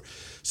before.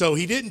 So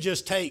he didn't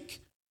just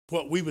take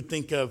what we would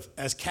think of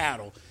as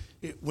cattle.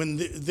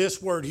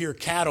 This word here,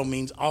 cattle,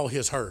 means all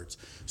his herds.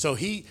 So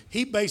he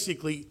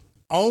basically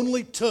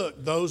only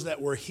took those that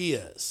were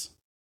his.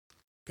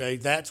 Okay,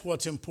 that's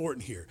what's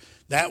important here.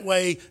 That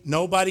way,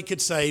 nobody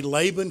could say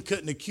Laban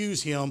couldn't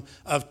accuse him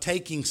of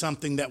taking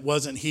something that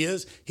wasn't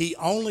his. He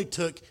only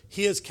took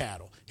his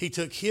cattle. He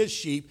took his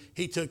sheep.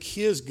 He took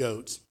his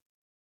goats.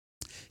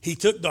 He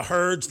took the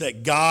herds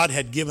that God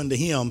had given to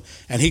him,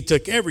 and he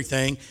took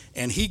everything,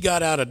 and he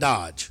got out of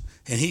Dodge,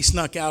 and he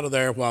snuck out of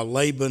there while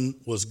Laban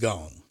was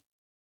gone.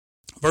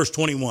 Verse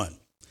 21.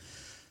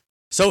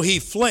 So he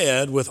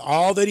fled with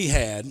all that he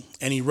had,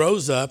 and he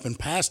rose up and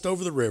passed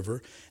over the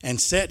river and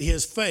set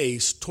his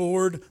face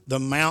toward the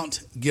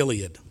Mount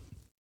Gilead.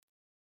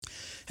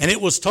 And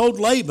it was told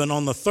Laban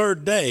on the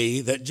third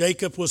day that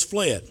Jacob was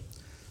fled.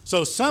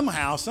 So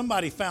somehow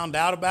somebody found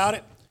out about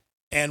it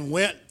and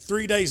went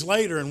 3 days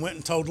later and went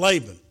and told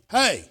Laban,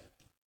 hey,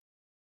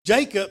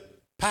 Jacob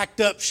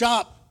packed up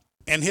shop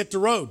and hit the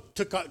road,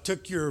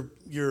 took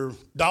your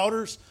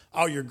daughters,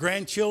 all your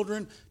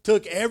grandchildren,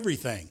 took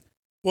everything.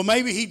 Well,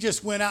 maybe he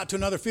just went out to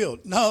another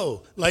field.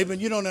 No, Laban,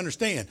 you don't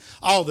understand.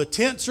 All the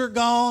tents are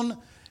gone.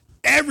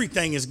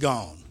 Everything is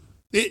gone.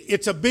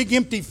 It's a big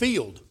empty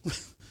field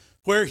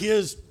where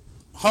his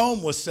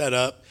home was set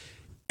up.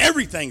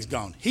 Everything's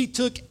gone. He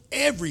took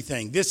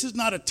everything. This is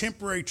not a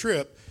temporary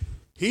trip.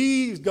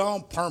 He's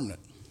gone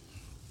permanent.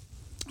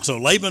 So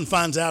Laban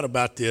finds out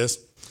about this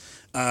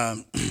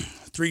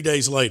 3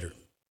 days later.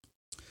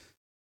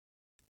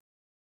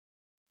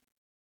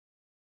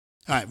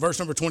 All right, verse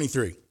number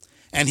 23.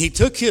 And he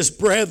took his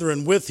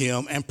brethren with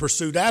him and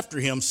pursued after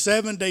him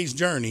 7 days'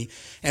 journey,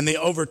 and they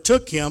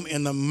overtook him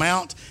in the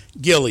Mount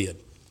Gilead.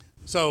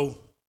 So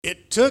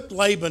it took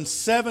Laban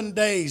 7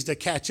 days to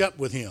catch up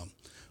with him.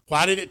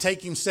 Why did it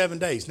take him 7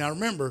 days? Now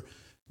remember,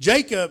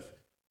 Jacob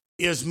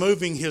is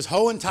moving his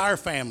whole entire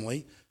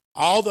family,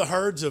 all the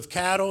herds of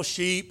cattle,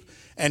 sheep,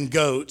 and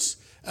goats,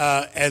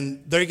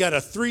 and they got a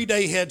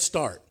 3-day head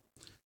start.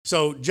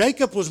 So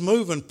Jacob was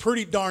moving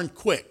pretty darn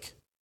quick,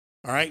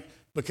 all right?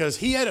 Because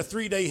he had a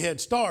 3-day head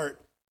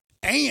start,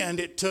 and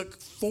it took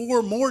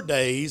 4 more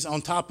days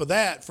on top of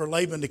that for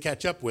Laban to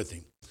catch up with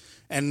him.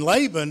 And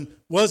Laban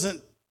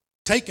wasn't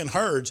taking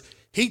herds.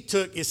 He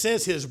took, it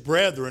says his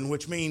brethren,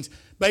 which means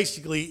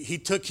basically he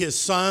took his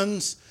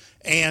sons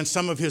and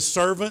some of his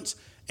servants,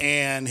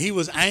 and he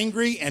was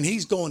angry, and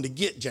he's going to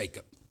get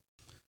Jacob.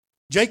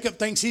 Jacob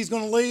thinks he's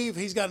going to leave.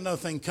 He's got another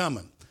thing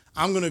coming.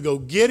 I'm going to go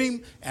get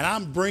him, and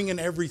I'm bringing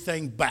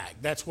everything back.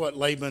 That's what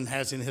Laban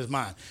has in his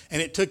mind.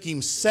 And it took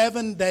him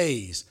 7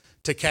 days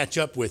to catch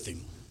up with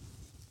him.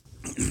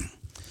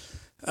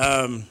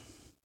 And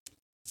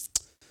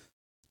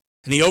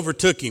he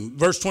overtook him.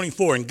 Verse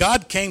 24, and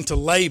God came to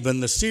Laban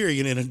the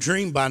Syrian in a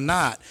dream by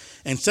night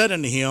and said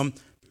unto him,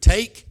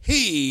 take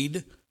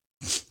heed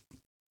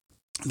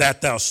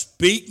that thou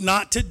speak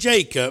not to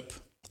Jacob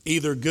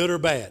either good or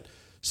bad.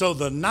 So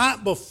the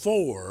night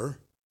before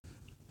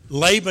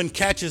Laban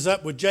catches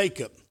up with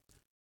Jacob,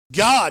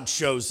 God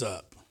shows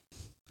up,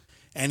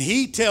 and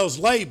he tells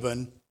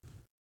Laban,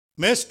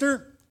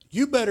 mister,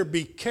 you better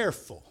be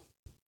careful,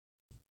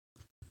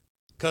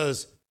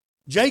 because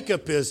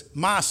Jacob is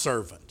my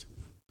servant,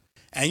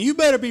 and you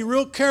better be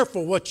real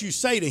careful what you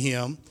say to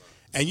him,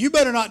 and you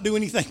better not do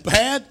anything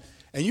bad,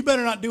 and you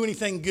better not do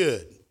anything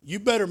good. You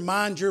better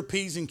mind your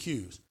P's and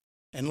Q's.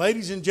 And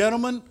ladies and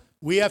gentlemen,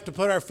 we have to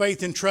put our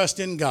faith and trust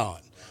in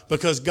God.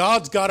 Because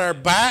God's got our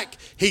back.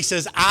 He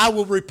says, I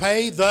will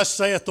repay, thus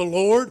saith the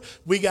Lord.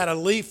 We got to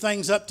leave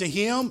things up to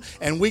him,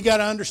 and we got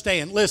to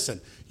understand. Listen,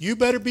 you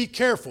better be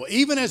careful.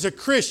 Even as a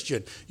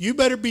Christian, you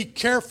better be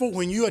careful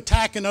when you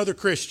attack another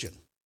Christian.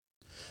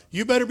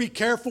 You better be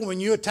careful when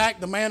you attack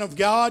the man of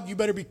God. You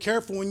better be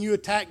careful when you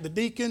attack the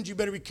deacons. You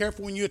better be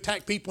careful when you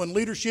attack people in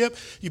leadership.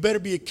 You better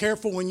be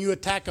careful when you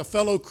attack a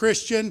fellow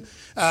Christian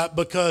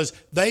because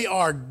they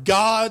are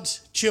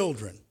God's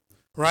children,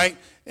 right?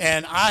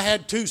 And I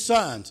had 2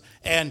 sons,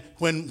 and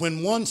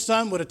when one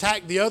son would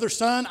attack the other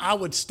son, I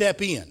would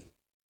step in.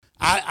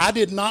 I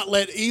did not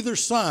let either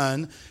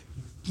son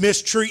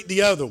mistreat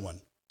the other one.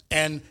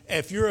 And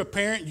if you're a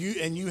parent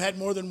and you had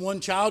more than one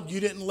child,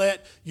 you didn't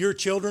let your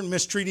children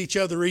mistreat each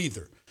other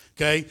either.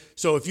 Okay?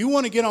 So if you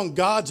want to get on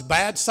God's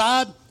bad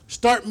side,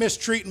 start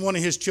mistreating one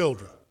of his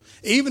children.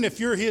 Even if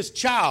you're his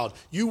child,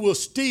 you will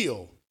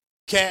still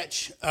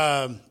catch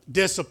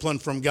discipline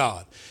from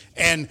God.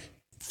 And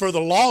for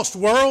the lost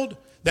world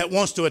that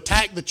wants to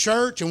attack the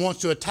church and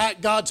wants to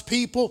attack God's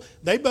people,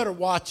 they better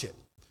watch it.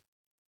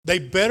 They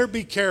better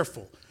be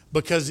careful,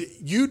 because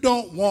you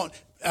don't want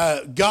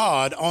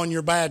God on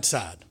your bad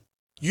side.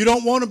 You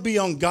don't want to be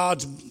on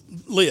God's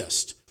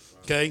list,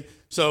 okay?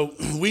 So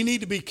we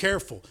need to be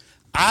careful.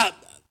 I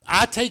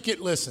take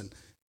it, listen,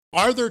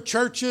 are there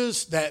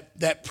churches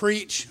that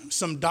preach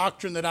some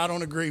doctrine that I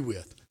don't agree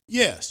with?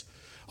 Yes.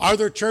 Are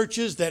there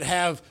churches that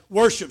have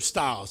worship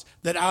styles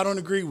that I don't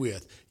agree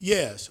with?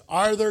 Yes.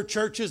 Are there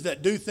churches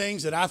that do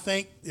things that I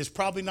think is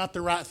probably not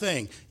the right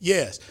thing?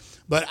 Yes.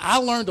 But I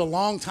learned a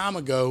long time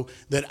ago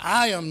that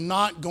I am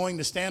not going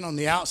to stand on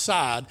the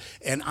outside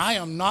and I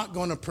am not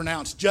going to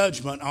pronounce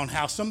judgment on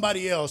how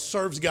somebody else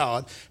serves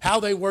God, how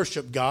they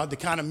worship God, the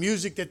kind of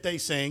music that they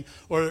sing,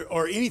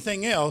 or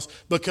anything else,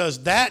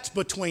 because that's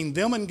between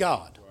them and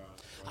God.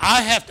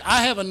 I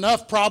have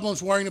enough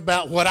problems worrying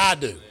about what I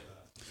do,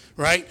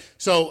 right?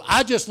 So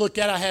I just look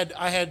at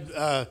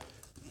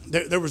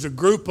there was a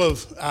group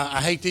of,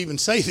 I hate to even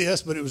say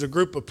this, but it was a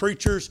group of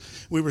preachers.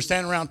 We were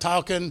standing around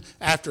talking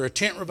after a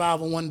tent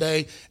revival one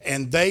day,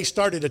 and they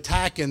started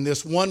attacking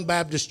this one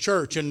Baptist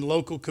church in the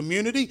local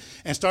community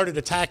and started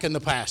attacking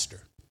the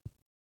pastor.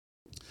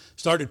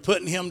 Started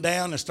putting him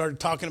down and started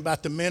talking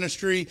about the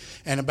ministry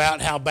and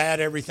about how bad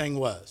everything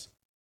was.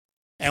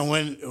 And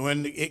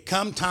when it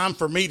come time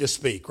for me to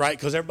speak, right,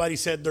 because everybody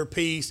said their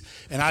piece,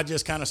 and I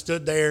just kind of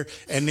stood there,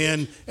 and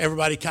then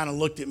everybody kind of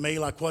looked at me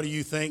like, what do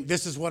you think?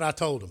 This is what I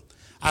told them.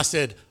 I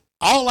said,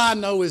 all I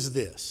know is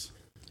this.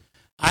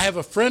 I have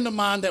a friend of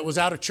mine that was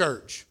out of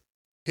church.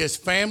 His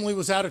family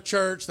was out of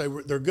church.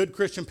 They're good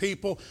Christian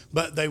people,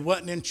 but they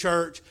wasn't in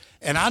church.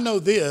 And I know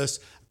this.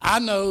 I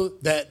know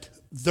that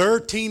their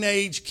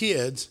teenage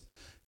kids,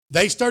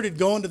 they started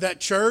going to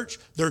that church.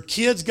 Their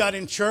kids got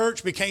in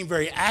church, became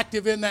very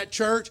active in that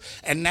church,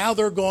 and now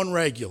they're going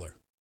regular.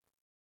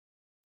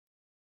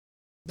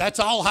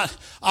 That's all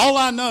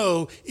I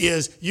know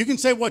is you can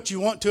say what you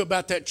want to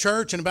about that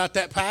church and about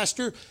that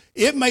pastor.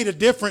 It made a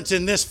difference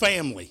in this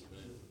family.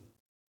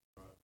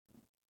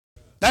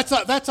 That's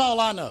all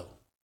I know.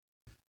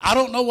 I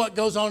don't know what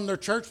goes on in their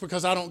church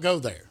because I don't go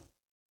there.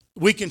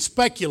 We can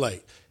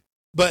speculate.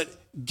 But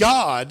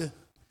God,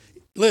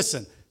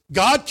 listen,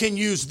 God can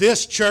use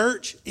this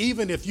church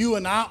even if you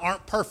and I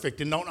aren't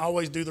perfect and don't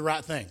always do the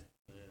right thing.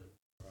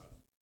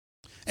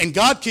 And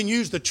God can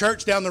use the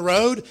church down the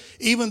road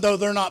even though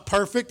they're not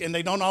perfect and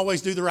they don't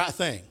always do the right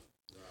thing.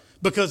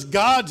 Because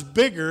God's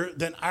bigger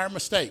than our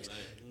mistakes.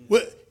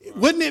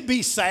 Wouldn't it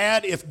be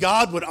sad if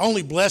God would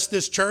only bless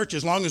this church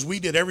as long as we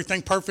did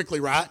everything perfectly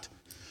right?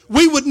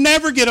 We would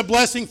never get a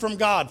blessing from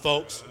God,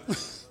 folks.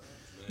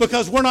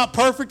 Because we're not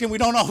perfect and we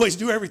don't always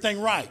do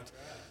everything right.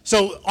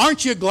 So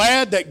aren't you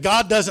glad that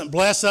God doesn't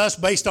bless us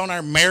based on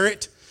our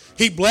merit?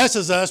 He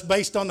blesses us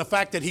based on the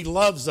fact that he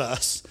loves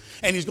us.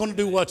 And he's going to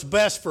do what's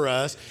best for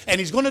us. And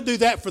he's going to do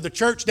that for the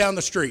church down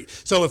the street.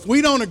 So if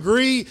we don't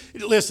agree,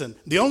 listen,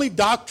 the only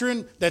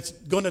doctrine that's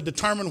going to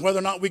determine whether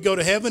or not we go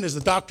to heaven is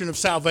the doctrine of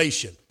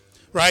salvation.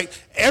 Right?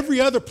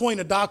 Every other point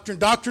of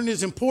doctrine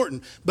is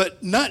important.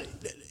 But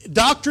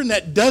doctrine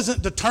that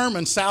doesn't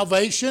determine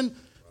salvation,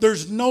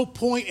 there's no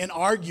point in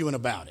arguing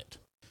about it.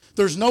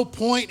 There's no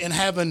point in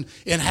having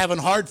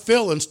hard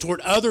feelings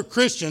toward other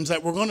Christians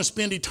that we're going to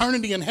spend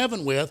eternity in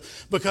heaven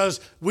with because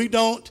we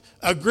don't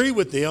agree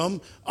with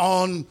them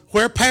on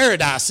where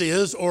paradise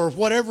is or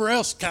whatever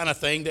else kind of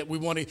thing that we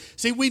want to.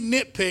 See, we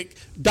nitpick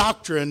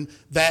doctrine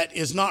that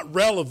is not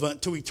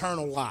relevant to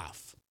eternal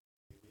life.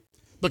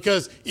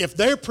 Because if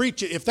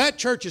that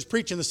church is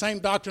preaching the same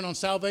doctrine on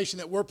salvation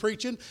that we're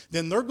preaching,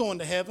 then they're going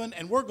to heaven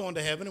and we're going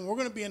to heaven and we're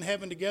going to be in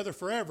heaven together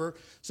forever.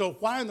 So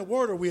why in the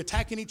world are we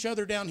attacking each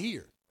other down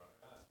here?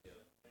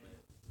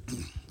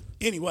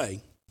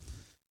 Anyway,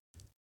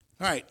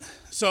 all right,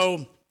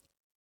 so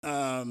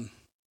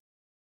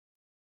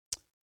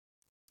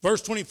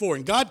verse 24,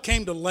 and God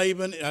came to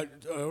Laban, I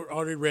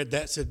already read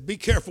that, said, be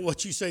careful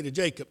what you say to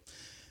Jacob.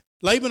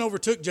 Laban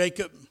overtook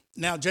Jacob.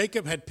 Now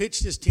Jacob had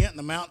pitched his tent in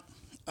the mount,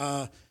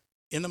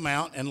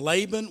 and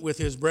Laban with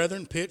his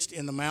brethren pitched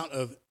in the mount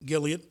of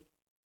Gilead.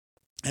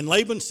 And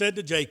Laban said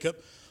to Jacob,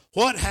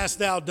 what hast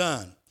thou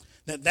done?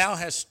 That thou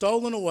hast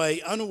stolen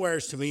away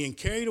unawares to me and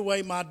carried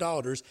away my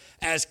daughters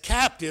as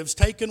captives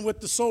taken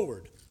with the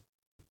sword.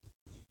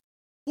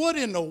 What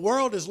in the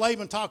world is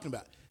Laban talking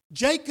about?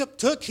 Jacob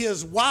took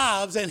his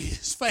wives and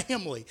his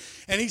family,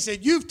 and he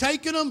said, you've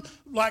taken them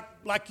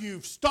like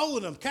you've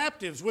stolen them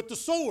captives with the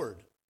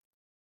sword.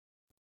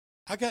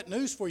 I got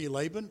news for you,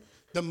 Laban.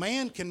 The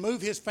man can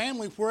move his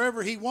family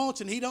wherever he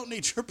wants, and he don't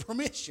need your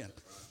permission,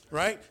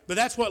 right? But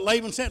that's what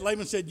Laban said.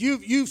 Laban said,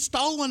 you've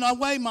stolen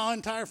away my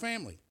entire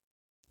family.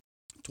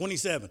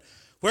 27,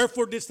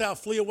 wherefore didst thou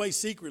flee away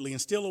secretly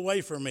and steal away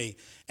from me,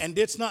 and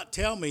didst not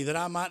tell me that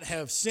I might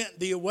have sent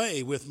thee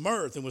away with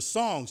mirth and with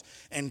songs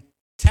and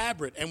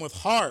tabret and with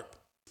harp,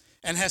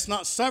 and hast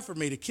not suffered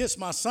me to kiss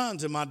my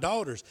sons and my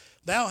daughters?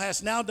 Thou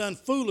hast now done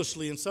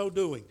foolishly in so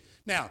doing.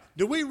 Now,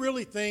 do we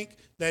really think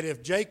that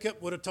if Jacob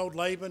would have told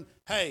Laban,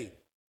 hey,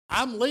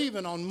 I'm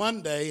leaving on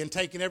Monday and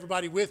taking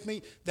everybody with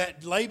me,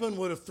 that Laban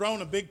would have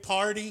thrown a big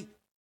party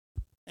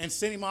and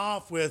sent him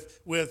off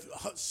with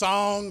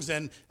songs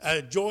and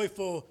a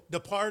joyful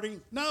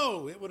departing?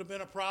 No, it would have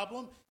been a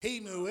problem. He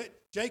knew it.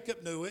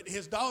 Jacob knew it.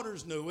 His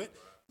daughters knew it.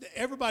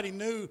 Everybody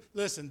knew.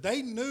 Listen,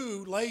 they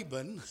knew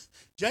Laban.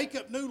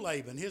 Jacob knew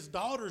Laban. His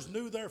daughters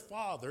knew their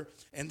father,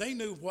 and they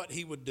knew what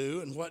he would do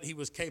and what he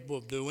was capable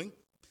of doing.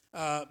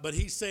 But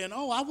he's saying,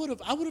 oh, I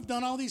would have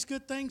done all these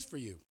good things for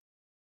you.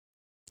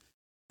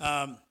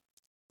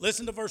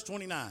 Listen to verse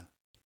 29.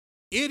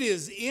 It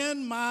is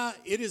in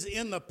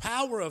the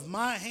power of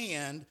my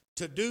hand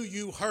to do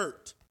you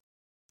hurt.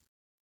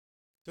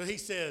 So he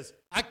says,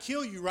 I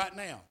kill you right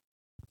now.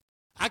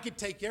 I could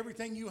take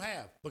everything you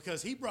have,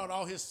 because he brought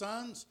all his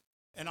sons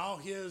and all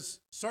his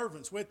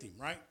servants with him,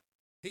 right?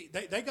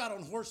 They got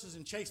on horses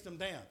and chased them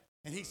down.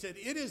 And he said,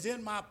 it is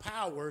in my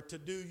power to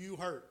do you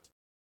hurt,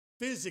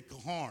 physical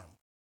harm.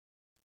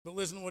 But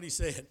listen to what he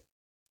said.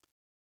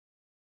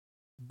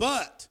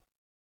 But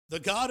the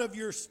God of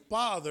your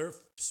father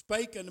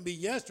spake unto me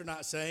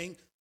yesternight, saying,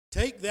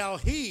 take thou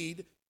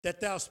heed that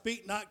thou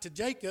speak not to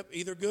Jacob,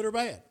 either good or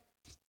bad.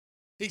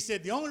 He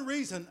said, the only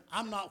reason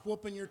I'm not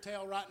whooping your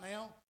tail right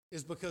now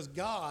is because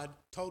God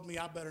told me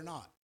I better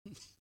not.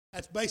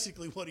 That's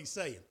basically what he's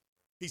saying.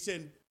 He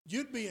said,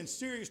 you'd be in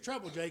serious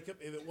trouble, Jacob,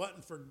 if it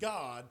wasn't for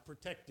God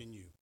protecting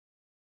you.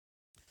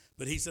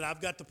 But he said,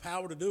 I've got the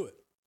power to do it.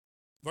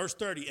 Verse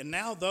 30, and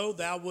now though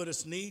thou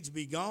wouldest needs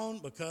be gone,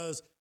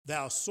 because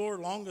thou sore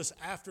longest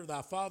after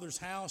thy father's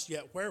house,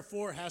 yet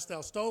wherefore hast thou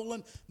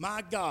stolen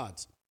my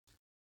gods?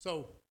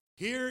 So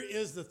here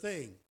is the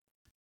thing.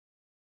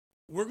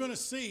 We're going to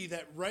see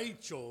that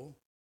Rachel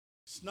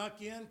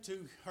snuck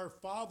into her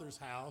father's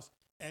house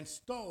and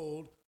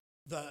stole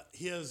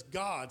his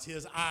gods,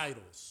 his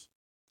idols,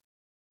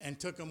 and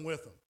took them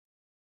with him.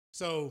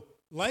 So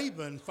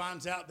Laban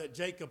finds out that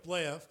Jacob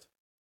left.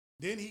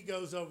 Then he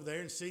goes over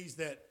there and sees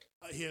that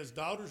his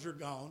daughters are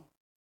gone.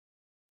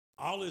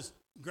 All his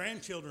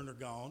grandchildren are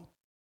gone.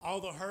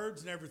 All the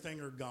herds and everything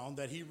are gone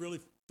that he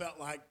really felt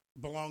like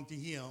belonged to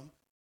him.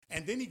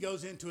 And then he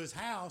goes into his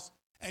house,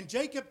 and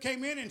Jacob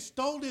came in and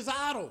stole his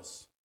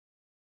idols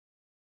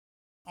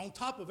on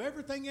top of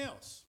everything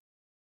else.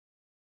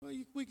 Well,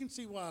 we can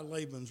see why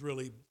Laban's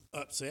really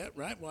upset,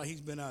 right? Why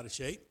he's been out of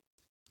shape.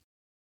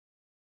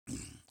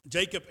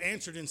 Jacob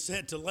answered and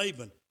said to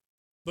Laban,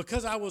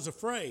 because I was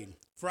afraid,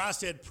 for I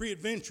said,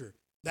 peradventure,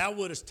 thou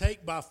wouldest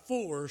take by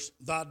force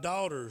thy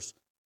daughters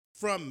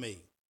from me.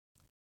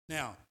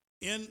 Now,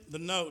 in the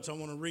notes, I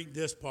want to read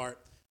this part.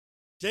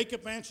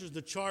 Jacob answers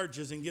the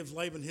charges and gives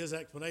Laban his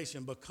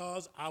explanation,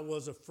 because I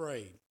was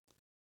afraid.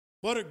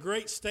 What a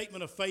great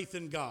statement of faith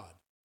in God.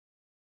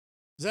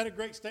 Is that a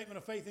great statement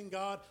of faith in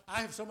God?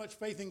 I have so much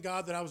faith in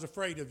God that I was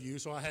afraid of you,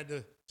 so I had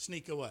to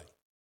sneak away.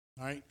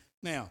 All right?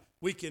 Now,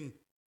 we can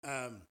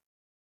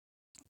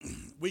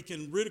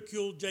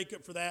ridicule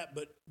Jacob for that,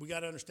 but we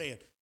got to understand.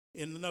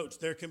 In the notes,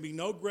 there can be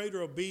no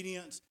greater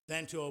obedience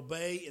than to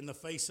obey in the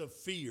face of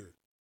fear.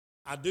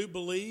 I do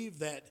believe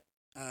that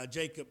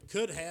Jacob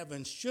could have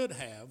and should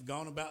have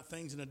gone about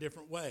things in a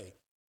different way.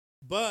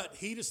 But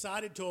he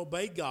decided to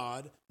obey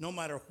God no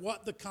matter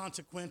what the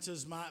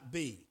consequences might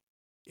be.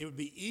 It would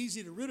be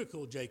easy to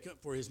ridicule Jacob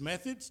for his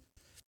methods,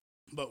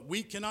 but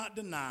we cannot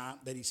deny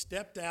that he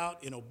stepped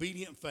out in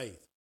obedient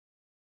faith.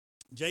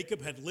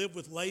 Jacob had lived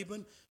with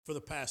Laban for the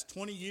past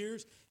 20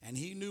 years, and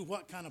he knew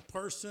what kind of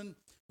person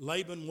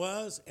Laban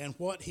was and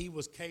what he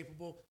was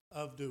capable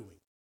of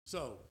doing.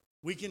 So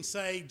we can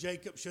say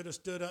Jacob should have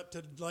stood up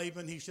to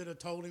Laban. He should have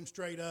told him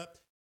straight up.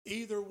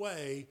 Either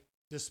way,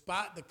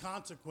 despite the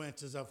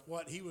consequences of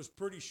what he was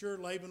pretty sure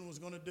Laban was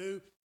going to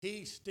do,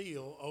 he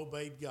still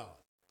obeyed God.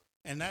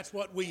 And that's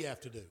what we have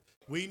to do.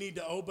 We need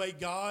to obey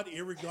God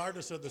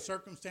irregardless of the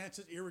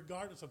circumstances,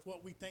 irregardless of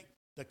what we think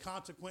the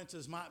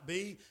consequences might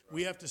be.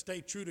 We have to stay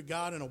true to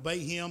God and obey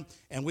him,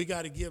 and we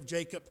got to give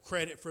Jacob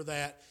credit for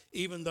that,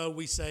 even though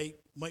we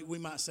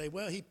might say,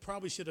 well, he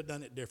probably should have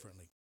done it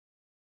differently.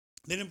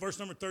 Then in verse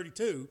number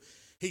 32,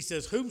 he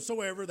says,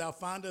 whomsoever thou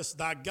findest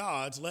thy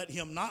gods, let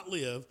him not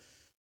live.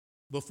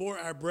 Before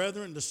our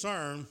brethren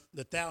discern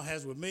that thou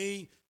hast with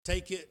me,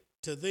 take it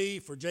to thee,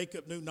 for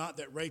Jacob knew not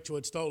that Rachel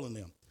had stolen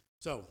them.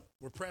 So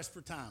we're pressed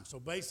for time. So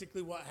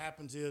basically what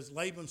happens is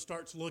Laban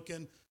starts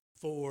looking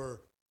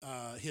for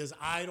his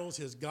idols,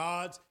 his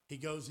gods. He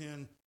goes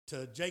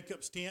into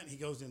Jacob's tent. He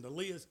goes into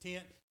Leah's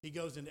tent. He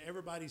goes into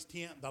everybody's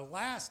tent. The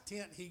last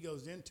tent he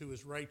goes into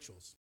is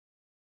Rachel's.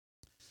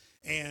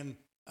 And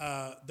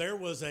there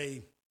was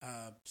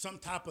some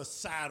type of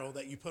saddle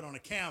that you put on a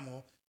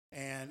camel,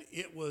 and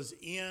it was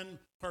in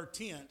her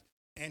tent,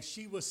 and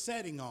she was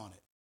sitting on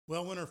it.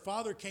 Well, when her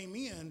father came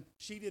in,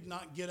 she did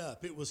not get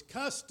up. It was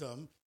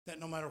custom that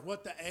no matter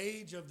what the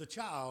age of the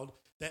child,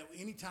 that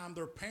anytime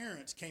their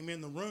parents came in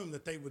the room,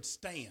 that they would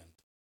stand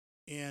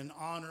in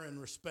honor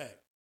and respect.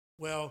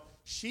 Well,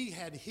 she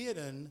had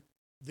hidden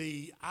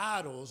the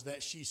idols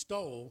that she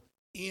stole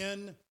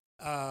in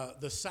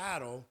the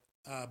saddle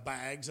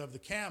bags of the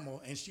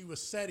camel, and she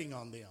was sitting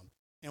on them.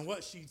 And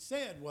what she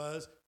said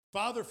was,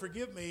 Father,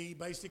 forgive me,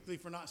 basically,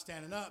 for not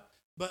standing up,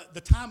 but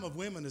the time of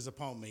women is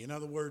upon me. In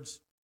other words,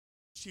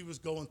 she was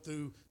going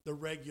through the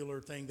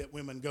regular thing that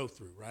women go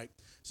through, right?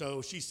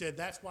 So she said,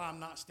 that's why I'm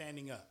not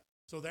standing up.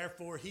 So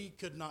therefore, he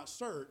could not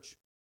search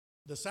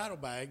the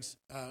saddlebags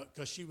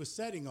because she was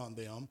sitting on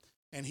them,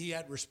 and he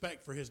had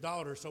respect for his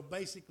daughter. So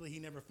basically, he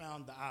never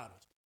found the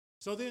idols.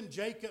 So then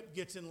Jacob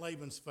gets in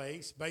Laban's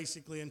face,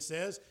 basically, and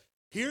says,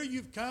 Here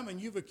you've come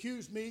and you've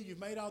accused me. You've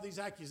made all these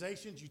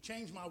accusations. You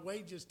changed my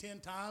wages 10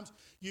 times.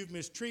 You've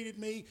mistreated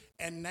me.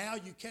 And now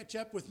you catch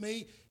up with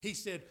me. He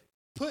said,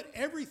 put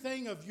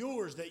everything of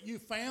yours that you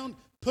found,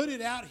 put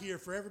it out here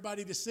for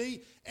everybody to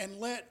see, and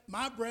let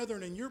my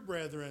brethren and your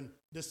brethren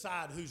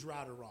decide who's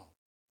right or wrong.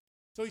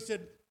 So he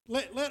said,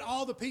 let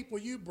all the people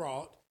you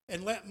brought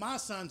and let my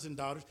sons and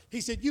daughters,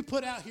 he said, you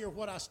put out here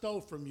what I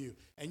stole from you,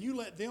 and you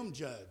let them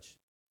judge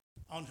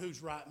on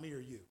who's right, me or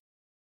you.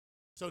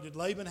 So did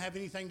Laban have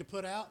anything to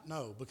put out?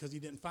 No, because he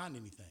didn't find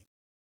anything.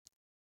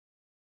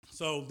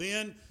 So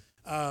then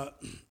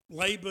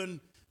Laban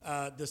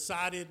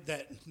decided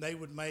that they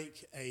would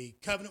make a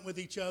covenant with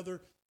each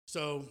other.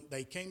 So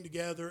they came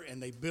together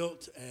and they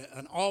built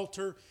an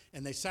altar,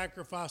 and they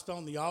sacrificed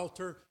on the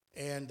altar,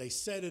 and they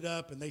set it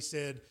up, and they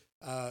said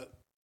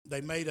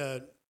they made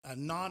a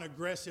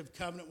non-aggressive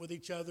covenant with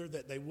each other,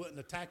 that they wouldn't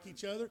attack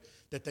each other,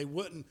 that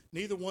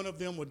neither one of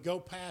them would go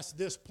past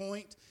this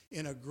point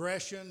in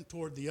aggression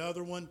toward the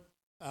other one,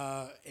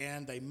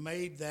 and they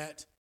made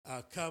that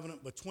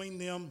covenant between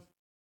them.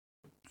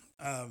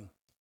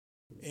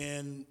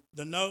 In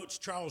the notes,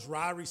 Charles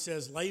Ryrie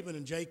says Laban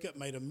and Jacob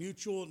made a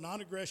mutual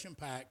non-aggression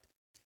pact.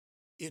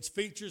 Its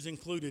features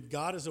included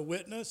God as a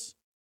witness,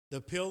 the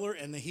pillar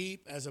and the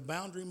heap as a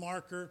boundary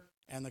marker,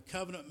 and the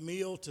covenant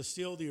meal to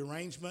seal the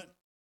arrangement.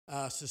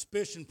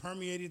 Suspicion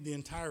permeated the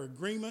entire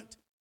agreement.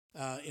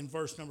 In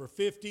verse number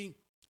 50,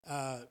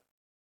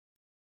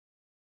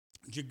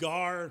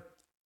 Jagar,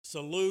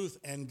 Saluth,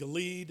 and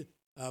Gilead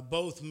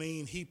both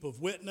mean heap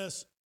of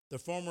witness, the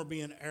former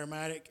being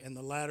Aramaic and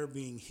the latter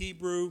being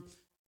Hebrew.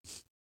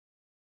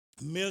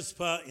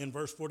 Mizpah in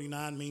verse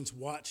 49 means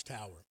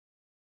watchtower.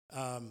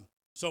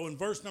 So in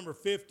verse number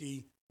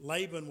 50,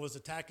 Laban was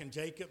attacking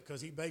Jacob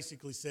because he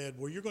basically said,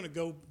 well, you're going to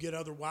go get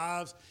other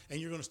wives and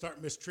you're going to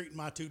start mistreating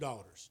my two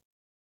daughters.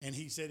 And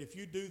he said, if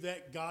you do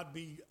that, God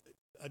be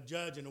a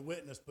judge and a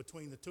witness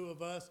between the two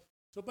of us.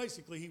 So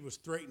basically he was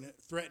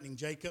threatening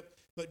Jacob,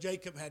 but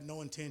Jacob had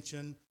no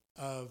intention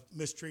of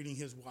mistreating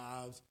his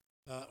wives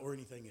or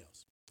anything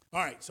else.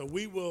 All right, so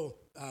we will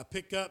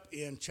pick up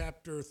in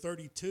chapter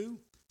 32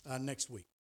 next week.